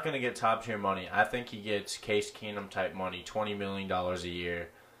 He's not going to get top tier money. I think he gets Case Keenum type money, $20 million a year,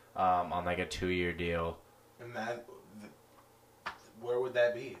 on like a 2-year deal. And where would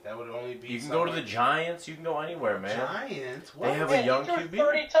that be? That would only be. You can go to the Giants. You can go anywhere, man. Giants? What? They have a young QB.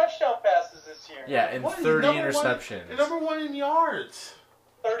 30 touchdown passes this year. Yeah, and 30 interceptions. They're number 1 in yards.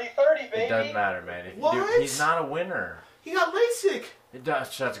 30-30, baby. It doesn't matter, man. Dude, he's not a winner. He got LASIK. It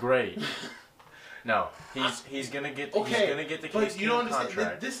does. That's great. No, he's gonna get. Okay, he's gonna get the Case Keenum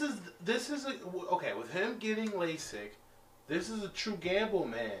contract. This is okay with him getting LASIK. This is a true gamble,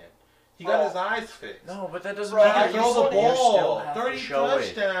 man. He got his eyes fixed. No, but that doesn't matter. He can throw the ball. 30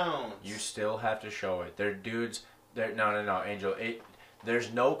 touchdowns. You still have to show it. They're dudes. No, Angel.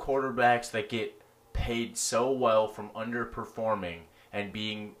 There's no quarterbacks that get paid so well from underperforming and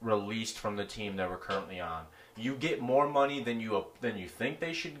being released from the team that we're currently on. You get more money than you think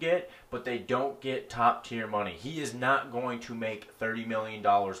they should get, but they don't get top tier money. He is not going to make $30 million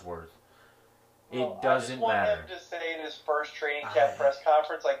worth. It doesn't matter. I just want him to say in his first training camp press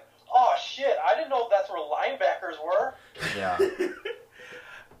conference, like, "Oh shit, I didn't know that's where linebackers were." Yeah.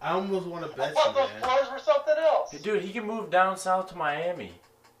 I almost want to bet I thought those bars were something else. Dude, he can move down south to Miami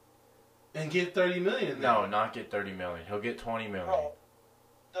and get $30 million. No, not get $30 million. He'll get $20 million. Bro,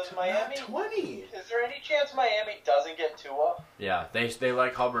 does Miami? 20. Is there any chance Miami doesn't get Tua? Yeah, they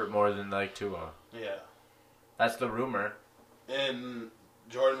like Hubbard more than they like Tua. Yeah, that's the rumor. And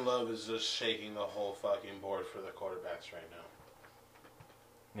Jordan Love is just shaking the whole fucking board for the quarterbacks right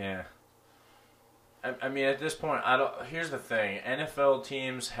now. Yeah. I mean, at this point, here's the thing. NFL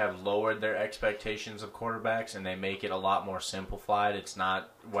teams have lowered their expectations of quarterbacks, and they make it a lot more simplified. It's not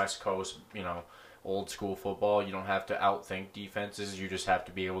West Coast, old school football. You don't have to outthink defenses. You just have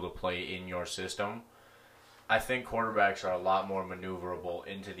to be able to play in your system. I think quarterbacks are a lot more maneuverable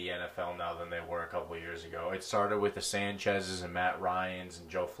into the NFL now than they were a couple of years ago. It started with the Sanchez's and Matt Ryans and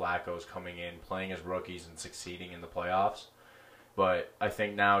Joe Flacco's coming in, playing as rookies and succeeding in the playoffs. But I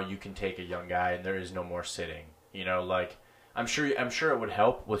think now you can take a young guy and there is no more sitting. I'm sure it would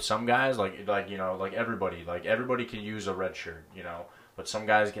help with some guys, like everybody. Like everybody could use a red shirt, But some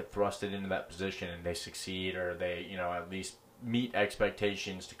guys get thrusted into that position and they succeed, or they, at least meet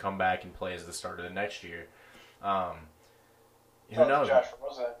expectations to come back and play as the start of the next year. Who knows? Josh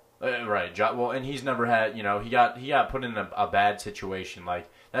Rosen. Right. Well, and he's never had, he got put in a bad situation. Like,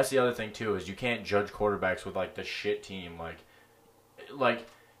 that's the other thing too, is you can't judge quarterbacks with like the shit team. Like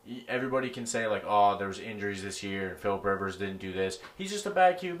everybody can say like, oh, there was injuries this year and Philip Rivers didn't do this. He's just a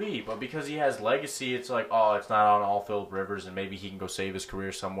bad QB, but because he has legacy, it's like, oh, it's not on all Philip Rivers and maybe he can go save his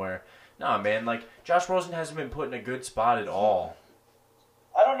career somewhere. No, man, like Josh Rosen hasn't been put in a good spot at all.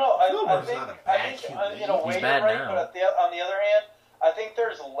 I don't know. I think, not a bad QB. in a way He's bad you're right, now. but on the other hand, I think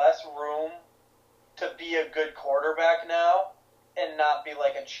there's less room to be a good quarterback now and not be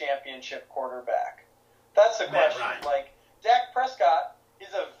like a championship quarterback. That's the question. Right. Like, Dak Prescott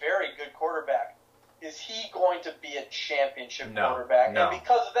is a very good quarterback. Is he going to be a championship quarterback? No. And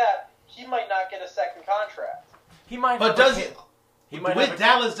because of that, he might not get a second contract. He might. But does he? He might with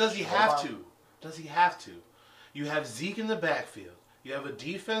Dallas, does he have to? Does he have to? You have Zeke in the backfield. You have a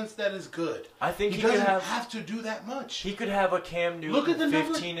defense that is good. I think he doesn't have to do that much. He could have a Cam Newton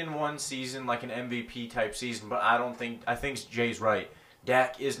 15-1 season, like an MVP type season, but I think Jay's right.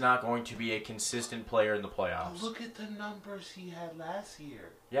 Dak is not going to be a consistent player in the playoffs. But look at the numbers he had last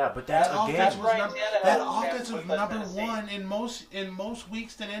year. Yeah, but that offense was number one in most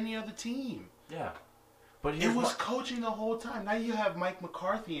weeks than any other team. Yeah, but it was coaching the whole time. Now you have Mike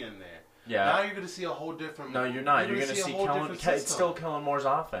McCarthy in there. Yeah. Now you're gonna see a whole different. No, you're not. You're gonna see it's still Kellen Moore's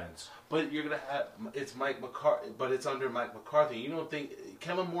offense. But you're gonna have it's Mike McCarthy, but it's under Mike McCarthy. You don't think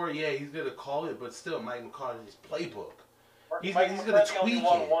Kellen Moore? Yeah, he's gonna call it, but still Mike McCarthy's playbook. He's gonna tweak only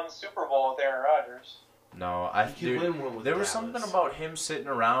won one Super Bowl with Aaron Rodgers. No, there was something about him sitting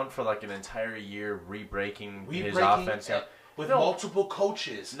around for like an entire year re-breaking his offense with multiple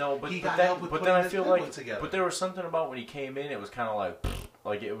coaches. No, but then I feel like but there was something about when he came in, it was kind of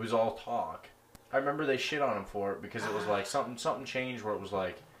like it was all talk. I remember they shit on him for it because it was like something changed where it was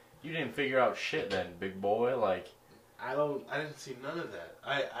like you didn't figure out shit then, big boy. Like I didn't see none of that.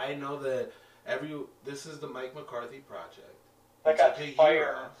 I know that this is the Mike McCarthy project. That got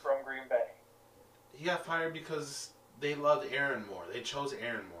fired from Green Bay. He got fired because they loved Aaron Moore. They chose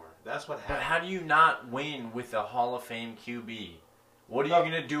Aaron Moore. That's what happened. But how do you not win with a Hall of Fame QB? What are you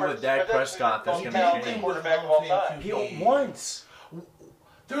going to do with Dak Prescott that's going to change? He once.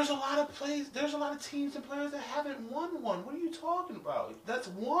 There's a lot of There's a lot of teams and players that haven't won one. What are you talking about? That's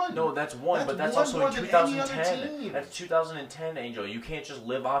one. No, that's one, but that's also in 2010. That's 2010, Angel. You can't just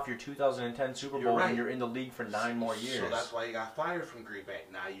live off your 2010 Super Bowl when you're in the league for 9 more years. So that's why you got fired from Green Bay.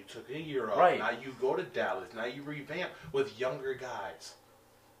 Now you took a year off. Right. Now you go to Dallas. Now you revamp with younger guys.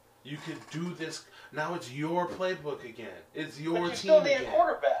 You could do this. Now it's your playbook again. It's your team again. But you still need a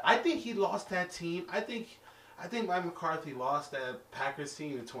quarterback. I think he lost that team. I think Mike McCarthy lost that Packers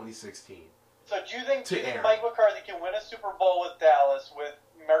team in 2016. So do you think Mike McCarthy can win a Super Bowl with Dallas with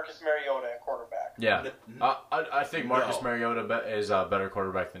Marcus Mariota at quarterback? Yeah. I think Marcus Mariota is a better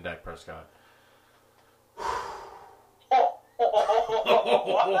quarterback than Dak Prescott.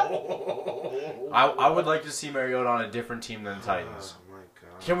 I would like to see Mariota on a different team than the Titans. Oh, my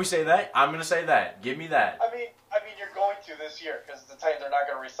God. Can we say that? I'm going to say that. Give me that. I mean, you're going to this year because the Titans are not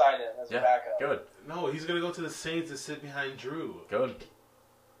going to re-sign him as a backup. Good. No, he's going to go to the Saints and sit behind Drew. Good.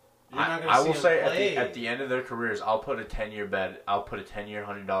 I will say at the end of their careers, I'll put a 10-year bet. I'll put a 10-year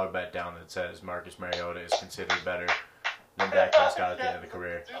 $100 bet down that says Marcus Mariota is considered better than Dak Prescott at the end of the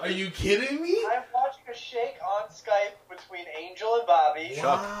career. Are you kidding me? I'm watching a shake on Skype between Angel and Bobby.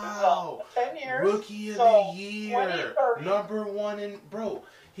 Wow. 10 years. Rookie of the year. Number one in... Bro,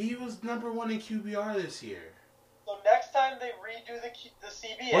 he was number one in QBR this year. So next time they redo the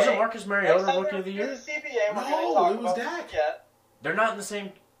CBA... Wasn't Marcus Mariota Rookie of the Year? The CBA, no, it was Dak. They're not in the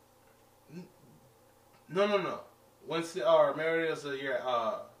same... No. Mariota's the year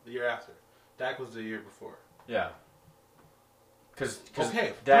after. Dak was the year before. Yeah. Because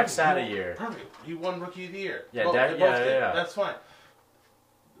Dak sat a year. Perfect. He won Rookie of the Year. Yeah, Dak. Yeah. That's fine.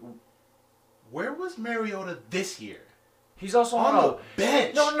 Where was Mariota this year? He's also on the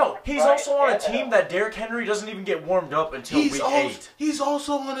bench. No. He's also on a team that Derrick Henry doesn't even get warmed up until week 8. He's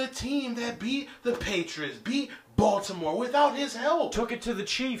also on a team that beat the Patriots, beat Baltimore without his help. Took it to the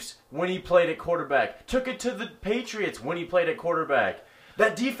Chiefs when he played at quarterback. Took it to the Patriots when he played at quarterback.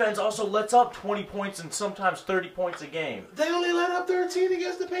 That defense also lets up 20 points and sometimes 30 points a game. They only let up 13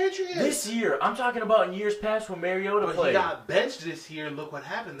 against the Patriots. This year. I'm talking about in years past when Mariota played. He got benched this year, and look what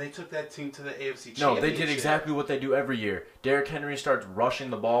happened. They took that team to the AFC Championship. No, they did exactly what they do every year. Derrick Henry starts rushing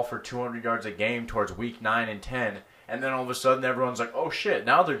the ball for 200 yards a game towards week 9 and 10. And then all of a sudden, everyone's like, oh, shit,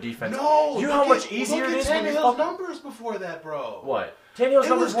 now their defense... No! You know how much easier it is when you Tannehill's numbers before that, bro. What? Tannehill's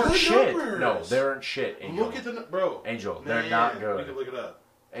numbers weren't shit. Numbers. No, they aren't shit, Angel. Look at the... Bro. Angel, they're not good. We can look it up.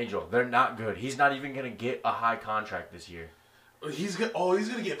 Angel, they're not good. He's not even going to get a high contract this year. He's gonna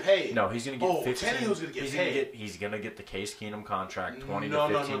get paid. No, he's gonna get 15. Tannehill's gonna get paid. He's gonna get the Case Keenum contract, 20 to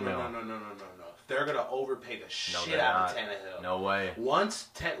 15 mil. No. They're gonna overpay the shit out of Tannehill. No way. Once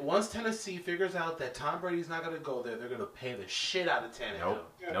Tennessee figures out that Tom Brady's not gonna go there, they're gonna pay the shit out of Tannehill.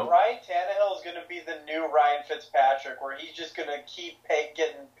 Dude, Ryan Tannehill is gonna be the new Ryan Fitzpatrick, where he's just gonna keep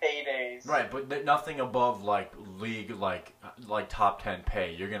getting paydays. Right, but nothing above league top 10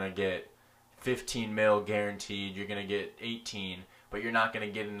 pay. You're gonna get 15 mil guaranteed. You're gonna get 18, but you're not gonna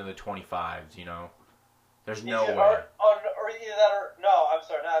get into the 25s. You know, there's no way. Or either that, or no, I'm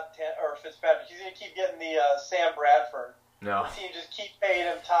sorry, not Fitzpatrick. He's gonna keep getting the Sam Bradford. No, the team just keep paying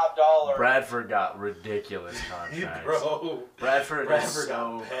him top dollar. Bradford got ridiculous contracts. Bro, Bradford is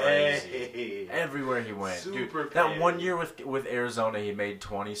so crazy. Everywhere he went, dude. That 1 year with Arizona, he made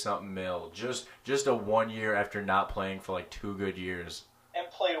 20-something mil. Just a 1 year after not playing for 2 good years. And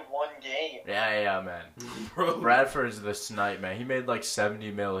played 1 game. Yeah, man. Bro. Bradford's the snipe, man. He made like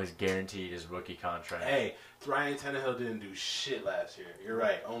 $70 million his guaranteed his rookie contract. Hey, Ryan Tannehill didn't do shit last year. You're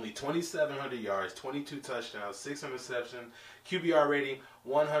right. Only 2,700 yards, 22 touchdowns, 6 interceptions, QBR rating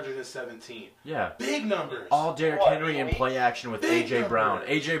 117. Yeah. Big numbers. All Derrick Henry in play action with Big A.J. Brown. numbers.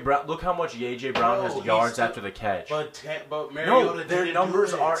 A.J. Brown, look how much A.J. Brown has yards after the catch. But Mariota No, their didn't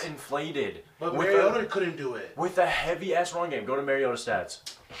numbers do it. are inflated. But With Mariota couldn't do it. With a heavy-ass run game. Go to Mariota stats.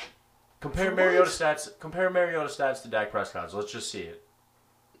 Compare For Mariota what? stats. Compare Mariota stats to Dak Prescott's. Let's just see it.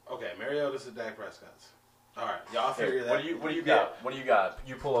 Okay, Mariota's a Dak Prescott's. All right, y'all figure that. What do you got? What do you got?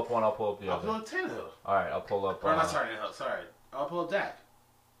 You pull up one, I'll pull up the I'll other. pull up Tannehill. All right, I'll pull up. Or not Tannehill. Sorry, I'll pull up Dak.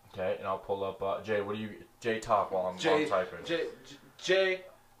 Okay, and I'll pull up Jay. Jay, talk while I'm typing. Jay,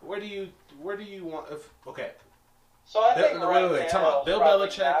 where do you want? Okay. So I think wait, time out. Bill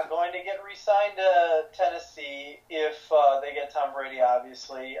Belichick not going to get re-signed to Tennessee if they get Tom Brady,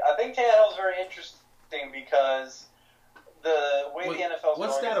 obviously. I think Tannehill's very interesting because the way the NFL's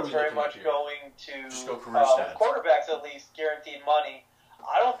going is very much going to Just go career stats. quarterbacks at least guaranteed money.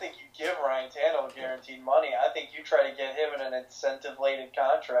 I don't think you give Ryan Tannehill guaranteed money. I think you try to get him in an incentive-laden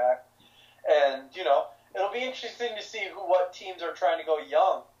contract. And, it'll be interesting to see what teams are trying to go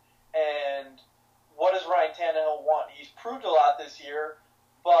young. And what does Ryan Tannehill want? He's proved a lot this year,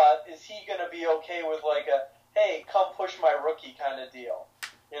 but is he going to be okay with like a, hey, come push my rookie kind of deal?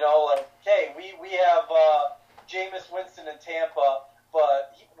 Hey, we have Jameis Winston in Tampa,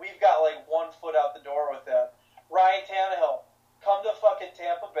 but we've got like 1 foot out the door with him. Ryan Tannehill, come to fucking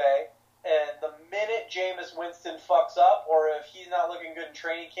Tampa Bay, and the minute Jameis Winston fucks up, or if he's not looking good in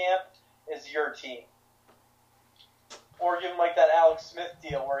training camp, is your team. Or give him like that Alex Smith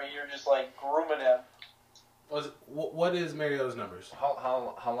deal where you're just like grooming him. What is Mariota's numbers?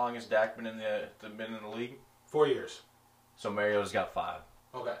 How long has Dak been in the league? 4 years. So Mariota's got 5.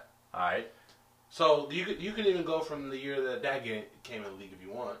 Okay. All right. So you can even go from the year that Dak came in the league if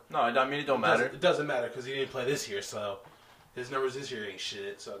you want. No, I mean it don't matter. It doesn't matter because he didn't play this year, so his numbers this year ain't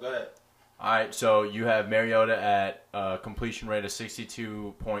shit. So go ahead. All right. So you have Mariota at completion rate of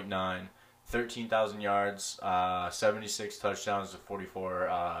 62.9. 13,000 yards, 76 touchdowns to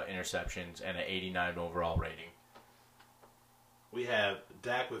 44 interceptions, and an 89 overall rating. We have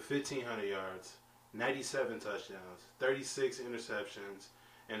Dak with 1,500 yards, 97 touchdowns, 36 interceptions,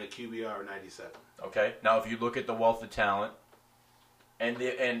 and a QBR of 97. Okay. Now, if you look at the wealth of talent and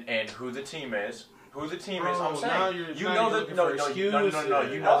who the team is, I'm saying you know that no. You know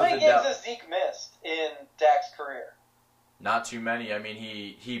How many games has Zeke missed in Dak's career? Not too many. I mean,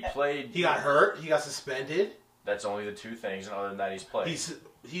 he played. He got hurt. He got suspended. That's only the 2 things, and other than that, he's played.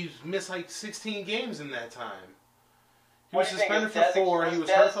 He's missed like 16 games in that time. He What was do you think, suspended is for Dez 4. He was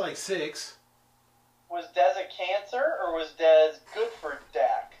hurt for like 6. Was Dez a cancer or was Dez good for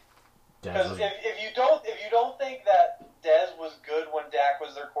Dak? Because if you don't think that Dez was good when Dak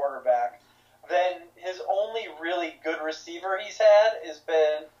was their quarterback, then his only really good receiver he's had has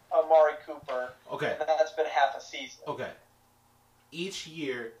been Amari Cooper. Okay. And that's been half a season. Okay. Each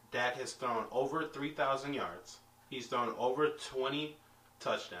year, Dak has thrown over 3,000 yards. He's thrown over 20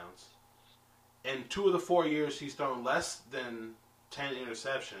 touchdowns. In 2 of the 4 years, he's thrown less than 10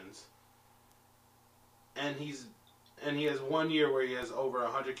 interceptions. And he has 1 year where he has over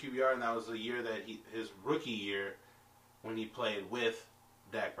 100 QBR, and that was the year that his rookie year when he played with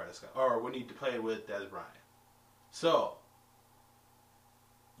Dak Prescott, or when he played with Dez Bryant. So,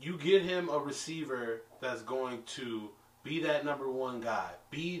 you get him a receiver that's going to be that number 1 guy.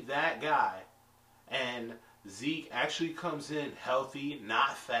 Be that guy. And Zeke actually comes in healthy,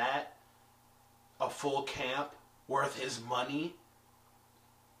 not fat, a full camp, worth his money.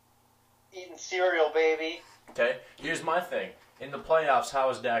 Eating cereal, baby. Okay, here's my thing. In the playoffs, how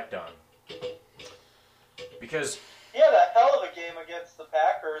has Dak done? Because he had a hell of a game against the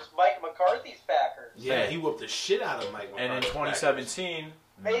Packers, Mike McCarthy's Packers. Yeah, he whooped the shit out of Mike McCarthy. And in 2017...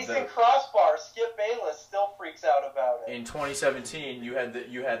 Mason Crossbar, Skip Bayless still freaks out about it. In 2017, you had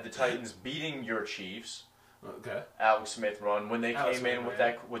the Titans beating your Chiefs. Okay. Alex Smith run when they came in with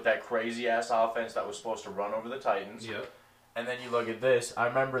that crazy ass offense that was supposed to run over the Titans. Yep. And then you look at this. I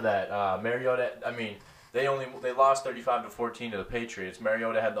remember that Mariota. I mean, they lost 35-14 to the Patriots.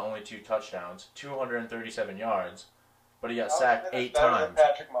 Mariota had the only 2 touchdowns, 237 yards, but he got sacked 8 times.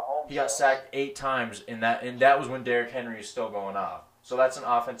 He got sacked 8 times in that, and that was when Derrick Henry is still going off. So that's an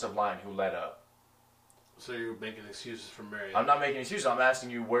offensive line who led up. So you're making excuses for Mariota? I'm not making excuses. I'm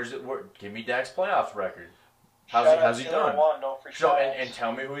asking you, give me Dak's playoffs record. How's he done? And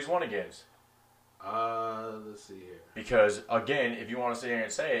tell me who he's won against. Let's see here. Because again, if you want to sit here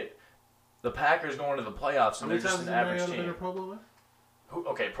and say it, the Packers going to the playoffs and they're just an average team. Been a Pro Bowler?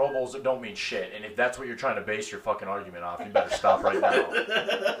 Okay, Pro Bowls don't mean shit, and if that's what you're trying to base your fucking argument off, you better stop right now.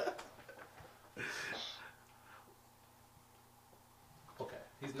 Okay,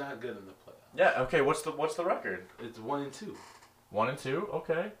 he's not good in the playoffs. Yeah. Okay. What's the record? It's 1-2. 1-2.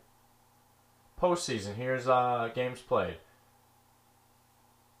 Okay. Postseason. Here's games played.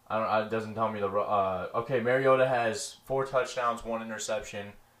 It doesn't tell me the. Okay, Mariota has 4 touchdowns, 1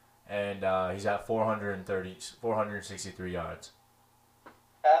 interception, and he's at 463 yards.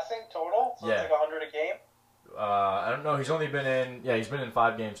 Passing total? So Yeah. it's like 100 a game? I don't know. He's only been in. Yeah, he's been in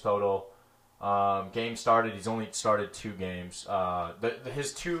 5 games total. Game started. He's only started 2 games.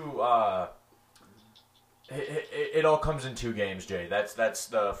 His 2. It all comes in 2 games, Jay. That's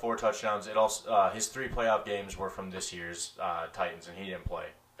the 4 touchdowns. It also his 3 playoff games were from this year's Titans, and he didn't play.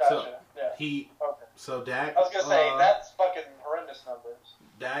 Gotcha. So Okay. So Dak. I was gonna say that's fucking horrendous numbers.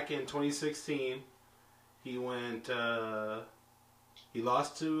 Dak in 2016, he went. He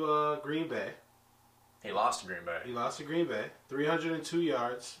lost to Green Bay. He lost to Green Bay. 302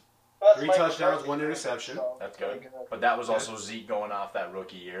 yards, Well, that's 3 Michael touchdowns, McCarthy's 1 doing it, interception. so That's really good. But that was Okay. also Zeke going off that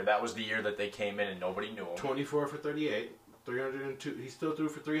rookie year. That was the year that they came in and nobody knew him. 24 for 38, 302. He still threw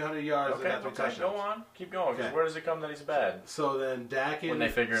for 300 yards and Okay, got 3 okay, touchdowns. go on. Keep going, because Okay. where does it come that he's bad? So then Dak When they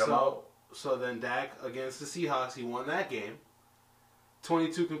figured him out. So then Dak against the Seahawks, he won that game.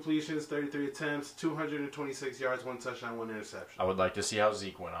 22 completions, 33 attempts, 226 yards, 1 touchdown, 1 interception. I would like to see how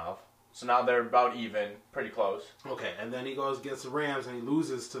Zeke went off. So now they're about even, pretty close. Okay, and then he goes against the Rams and he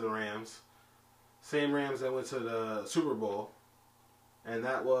loses to the Rams. Same Rams that went to the Super Bowl. And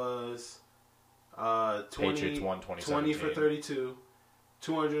that was 20, Patriots won 20 for 2017. 32,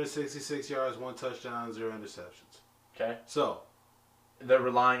 266 yards, 1 touchdown, 0 interceptions. Okay? So, They're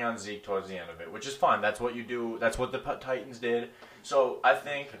relying on Zeke towards the end of it, which is fine. That's what you do. That's what the Titans did. So I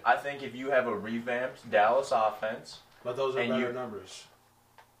think if you have a revamped Dallas offense, but those are And better you- numbers.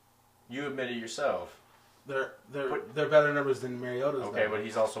 you admit it yourself. They're better numbers than Mariota's. Okay, but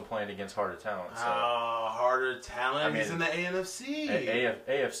he's also playing against harder talent. So. Harder talent. I mean, he's in the ANFC.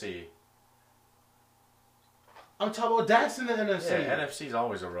 AFC. I'm talking about Dak's in the NFC. Yeah, NFC's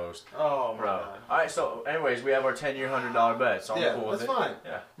always a roast. Oh my Bro. god. Alright, so anyways, we have our 10-year $100 bet, so I'm Yeah, cool with that's it. fine.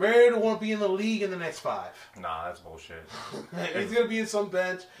 Yeah. Mariota won't be in the league in the next 5. Nah, that's bullshit. He's gonna be in some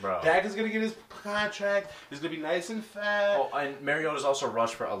bench. Bro. Dak is gonna get his contract. He's gonna be nice and fat. Oh, and Mariota's also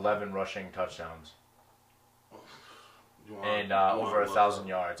rushed for 11 rushing touchdowns. And over 1,000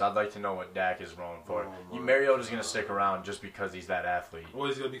 yards. I'd like to know what Dak is rolling for. Oh, my Mariota's going to stick around just because he's that athlete. Or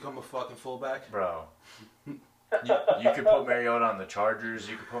he's gonna become a fucking fullback. Bro. You could put Mariota on the Chargers.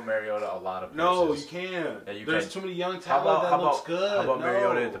 You could put Mariota a lot of places. No, you can't. Yeah, you There's can. too many young How talent about, that looks good. How about No.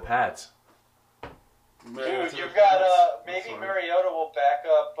 Mariota at the Pats? Mariota Dude, to you've the got Pats. maybe That's fine. Mariota will back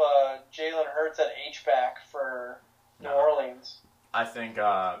up Jalen Hurts at H-back for New No. Orleans. I think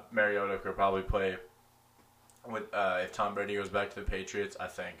Mariota could probably play with if Tom Brady goes back to the Patriots. I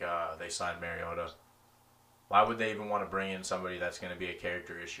think they sign Mariota. Why would they even want to bring in somebody that's going to be a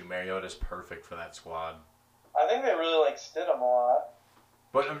character issue? Mariota's perfect for that squad. I think they really like Stidham a lot.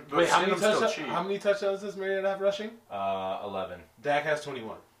 But Wait, how many, Stidham's still cheap. how many touchdowns does Mariota have rushing? 11. Dak has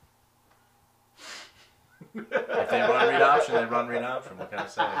 21. If they run read option, they run read option. What can I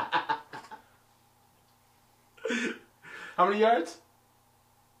say? How many yards?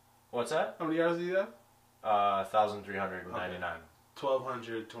 What's that? How many yards do you have? 1,399.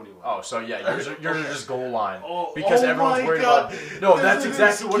 1,221. Oh, so yeah, yours are just goal line. Oh, Because oh everyone's my worried God. about... No, There's that's an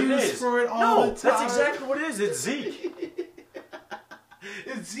exactly what it excuse is. for it all No, the that's time. exactly what it is. It's Zeke.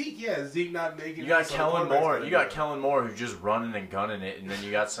 It's Zeke, yeah. Zeke not making You got it, so Kellen the quarterback's Moore. gonna You do got it. Kellen Moore who's just running and gunning it, and then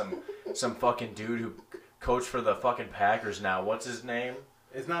you got some fucking dude who coached for the fucking Packers now. What's his name?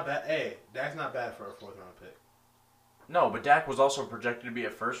 It's not bad. Hey, Dak's not bad for a 4th round pick. No, but Dak was also projected to be a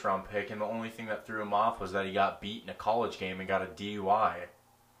first-round pick, and the only thing that threw him off was that he got beat in a college game and got a DUI.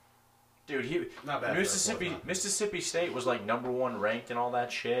 Dude, Not bad. Mississippi State was like #1 ranked and all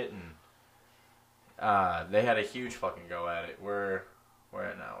that shit, and they had a huge fucking go at it. We're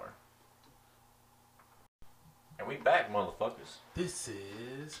at an hour, and we back, motherfuckers. This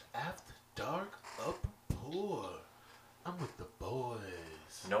is After Dark Up Poor. I'm with the boys.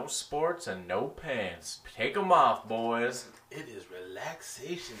 No sports and no pants. Take 'em off, boys. It is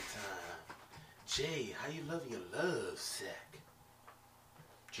relaxation time. Jay, how you loving your love sack?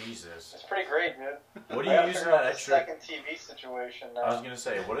 Jesus. It's pretty great, dude. What I are gotta you using figure out that the extra? second TV situation now. I was gonna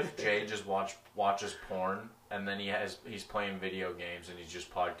say, what if Jay just watches porn and then he's playing video games and he's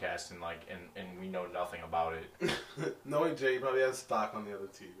just podcasting and we know nothing about it. Knowing Jay, he probably has stock on the other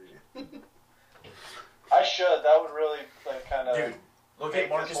TV. I should. That would really kind of. Dude, Look at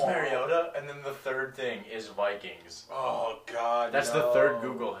Marcus Mariota, and then the third thing is Vikings. Oh, God, That's the third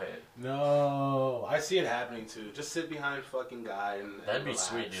Google hit. No. I see it happening, too. Just sit behind fucking guy and That'd be relax.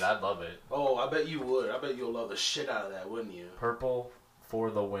 sweet, dude. I'd love it. Oh, I bet you would. I bet you'll love the shit out of that, wouldn't you? Purple for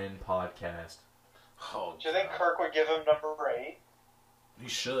the Win podcast. Oh, Do you think Kirk would give him number 8? He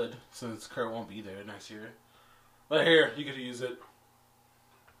should, since Kurt won't be there next year. But here, you could use it.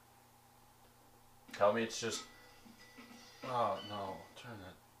 Tell me it's just... Oh, no. Turn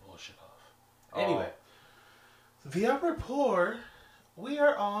that bullshit off. Anyway. The Upper Pour, we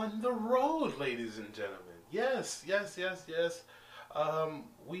are on the road, ladies and gentlemen. Yes.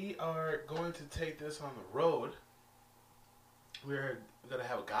 We are going to take this on the road. We're going to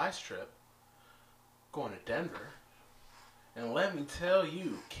have a guys trip. Going to Denver. And let me tell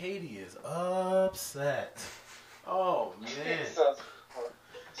you, Katie is upset. Oh, man.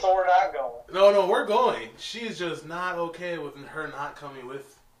 So we're not going. No, we're going. She's just not okay with her not coming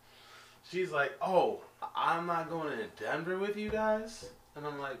with. She's like, oh, I'm not going to Denver with you guys? And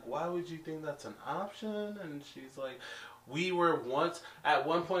I'm like, why would you think that's an option? And she's like, at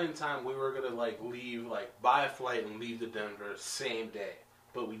one point in time, we were going to, like, leave, like, buy a flight and leave to Denver same day.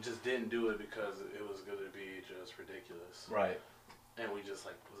 But we just didn't do it because it was going to be just ridiculous. Right. And we just,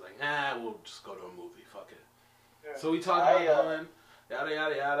 like, was like, nah, we'll just go to a movie. Fuck it. Yeah. So we talked about going, yada,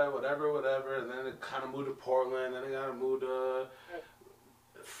 yada, yada, whatever. And then it kind of moved to Portland. Then it got moved to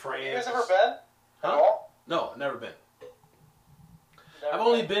France. You guys ever been? Huh? No, never been. I've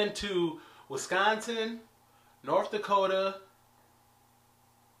only been to Wisconsin, North Dakota,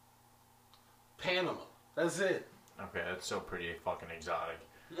 Panama. That's it. Okay, that's so pretty fucking exotic.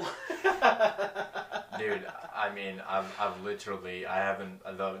 Dude, I mean, I've literally, I haven't,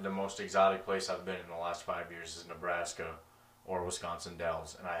 the most exotic place I've been in the last 5 years is Nebraska or Wisconsin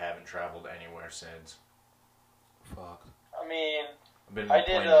Dells, and I haven't traveled anywhere since. Fuck. I mean, I've been on a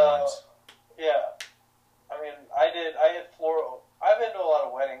plane once. Yeah. I mean, I hit Florida. I've been to a lot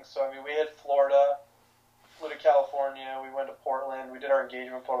of weddings, so I mean, we hit Florida, flew to California, we went to Portland, we did our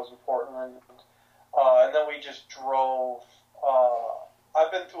engagement photos in Portland, and then we just drove.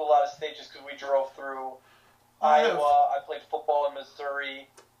 I've been through a lot of stages because we drove through Iowa. I played football in Missouri,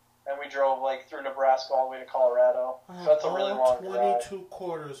 and we drove like through Nebraska all the way to Colorado. So that's a really long drive. 22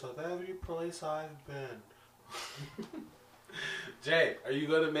 quarters of every place I've been. Jay, are you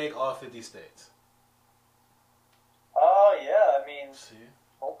going to make all 50 states? Oh yeah, I mean, See?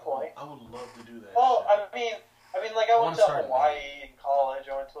 hopefully. I would love to do that. Well, shit. I mean, like I went to Hawaii in college.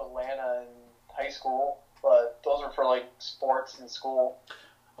 I went to Atlanta in high school, but those were for like sports in school.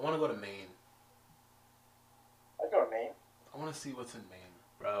 I want to go to Maine. I'd go to Maine. I want to see what's in Maine.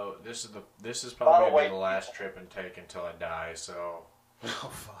 Bro, this is probably gonna be the last trip and take until I die, so...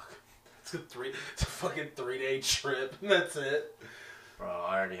 Oh, fuck. It's a fucking 3-day trip, and that's it. Bro,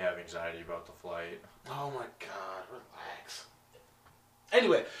 I already have anxiety about the flight. Oh my god, relax.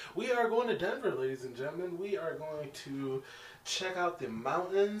 Anyway, we are going to Denver, ladies and gentlemen. We are going to check out the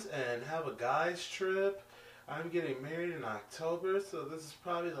mountains and have a guys trip. I'm getting married in October, so this is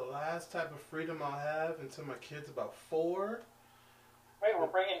probably the last type of freedom I'll have until my kid's about 4. Wait, we're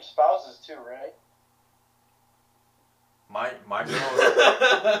bringing spouses too, right? My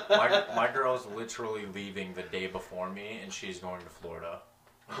girl's literally leaving the day before me, and she's going to Florida.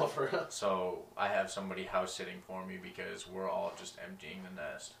 Oh, for real? So I have somebody house sitting for me because we're all just emptying the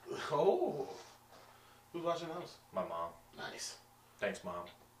nest. Oh. Who's watching the house? My mom. Nice. Thanks, Mom.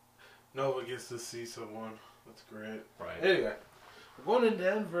 Nova gets to see someone. That's great. Right. Anyway, we're going to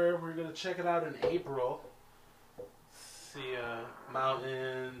Denver. We're going to check it out in April. See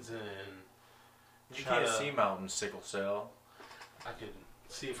mountains and... You can't see mountains, Sickle Cell. I can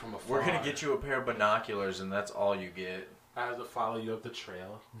see it from afar. We're going to get you a pair of binoculars, and that's all you get. I have to follow you up the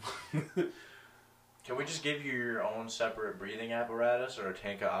trail. Can we just give you your own separate breathing apparatus or a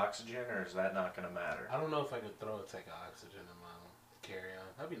tank of oxygen, or is that not going to matter? I don't know if I could throw a tank of oxygen in my carry-on.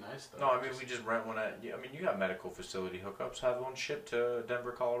 That'd be nice, though. No, I mean, we just rent one at... I mean, you got medical facility hookups. Have one shipped to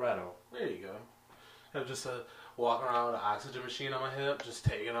Denver, Colorado. There you go. Have just walking around with an oxygen machine on my hip, just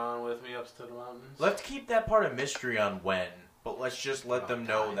taking it on with me up to the mountains. Let's keep that part a mystery on when, but let's just let them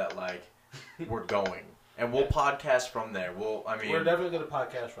know that, like, we're going. And we'll podcast from there. We're definitely going to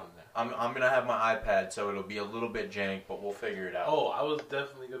podcast from there. I'm going to have my iPad, so it'll be a little bit jank, but we'll figure it out. Oh, I was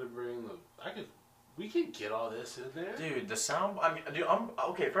definitely going to bring we can get all this in there. Dude, the sound, I mean, dude,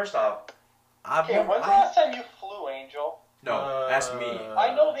 okay, first off, when's the last time you flew, Angel? No, ask me.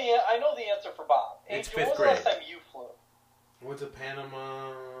 I know the answer for Bob. It's Angel, 5th grade. when's the last time you flew? Went to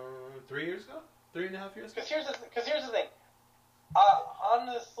Panama 3 years ago? 3.5 years ago? Because here's the thing. On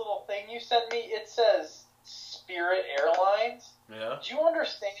this little thing you sent me, it says Spirit Airlines. Yeah. Do you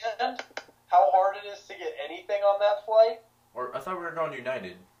understand how hard it is to get anything on that flight? Or I thought we were going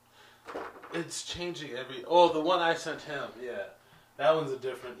United. It's changing every. Oh, the one I sent him. Yeah, that one's a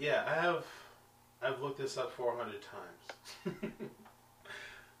different. Yeah, I've looked this up 400 times.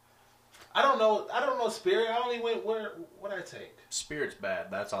 I don't know Spirit. I only went where. What I take? Spirit's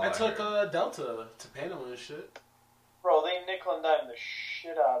bad. That's all I I took heard. Delta to Panama and shit. Bro, they nickel and dime the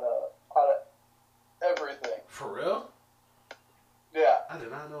shit out of everything. For real? Yeah. I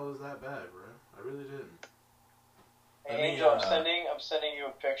did not know it was that bad, bro. I really didn't. Hey, Angel, I'm sending you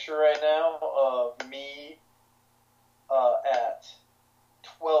a picture right now of me at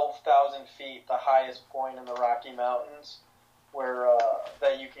 12,000 feet, the highest point in the Rocky Mountains, where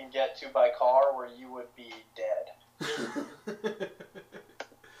that you can get to by car, where you would be dead.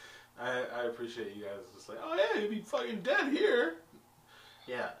 I appreciate you guys just like, oh yeah, you'd be fucking dead here.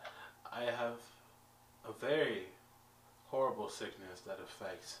 Yeah, I have a very horrible sickness that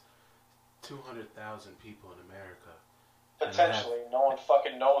affects 200,000 people in America. Potentially. No one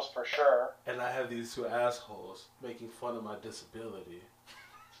fucking knows for sure. And I have these two assholes making fun of my disability.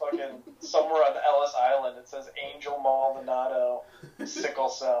 Fucking somewhere on Ellis Island it says Angel Maldonado, sickle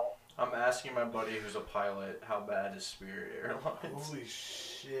cell. I'm asking my buddy who's a pilot, how bad is Spirit Airlines? Holy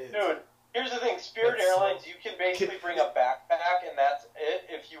shit. Dude, here's the thing. Spirit Airlines, you can basically bring a backpack and that's it.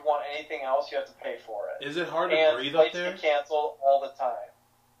 If you want anything else, you have to pay for it. Is it hard to breathe up there? Flights get canceled all the time.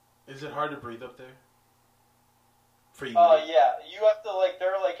 Is it hard to breathe up there? For you? Yeah. You have to, like,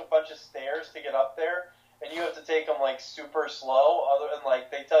 there are, like, a bunch of stairs to get up there, and you have to take them, like, super slow. Other than,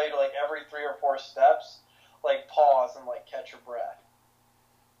 like, they tell you to, like, every 3 or 4 steps, like, pause and, like, catch your breath.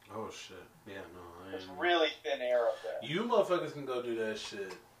 Oh, shit. Yeah, no. There's really thin air up there. You motherfuckers can go do that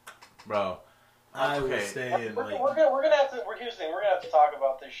shit. Bro. I will stay in, We're like... gonna have to, here's the thing, we're gonna have to talk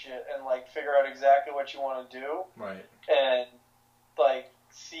about this shit and, like, figure out exactly what you want to do. Right. And, like,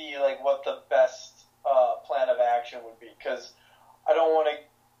 see, like, what the best plan of action would be. Because I don't want to...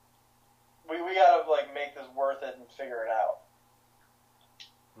 We gotta, like, make this worth it and figure it out.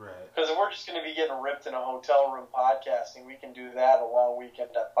 Right. Because if we're just going to be getting ripped in a hotel room podcasting, we can do that a long weekend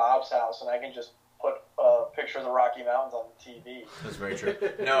at Bob's house, and I can just put a picture of the Rocky Mountains on the TV. That's very true.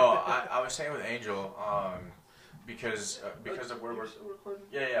 No, I was saying with Angel, because of where we're... Still recording?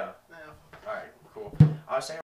 Yeah. Nah. Alright, cool. I was saying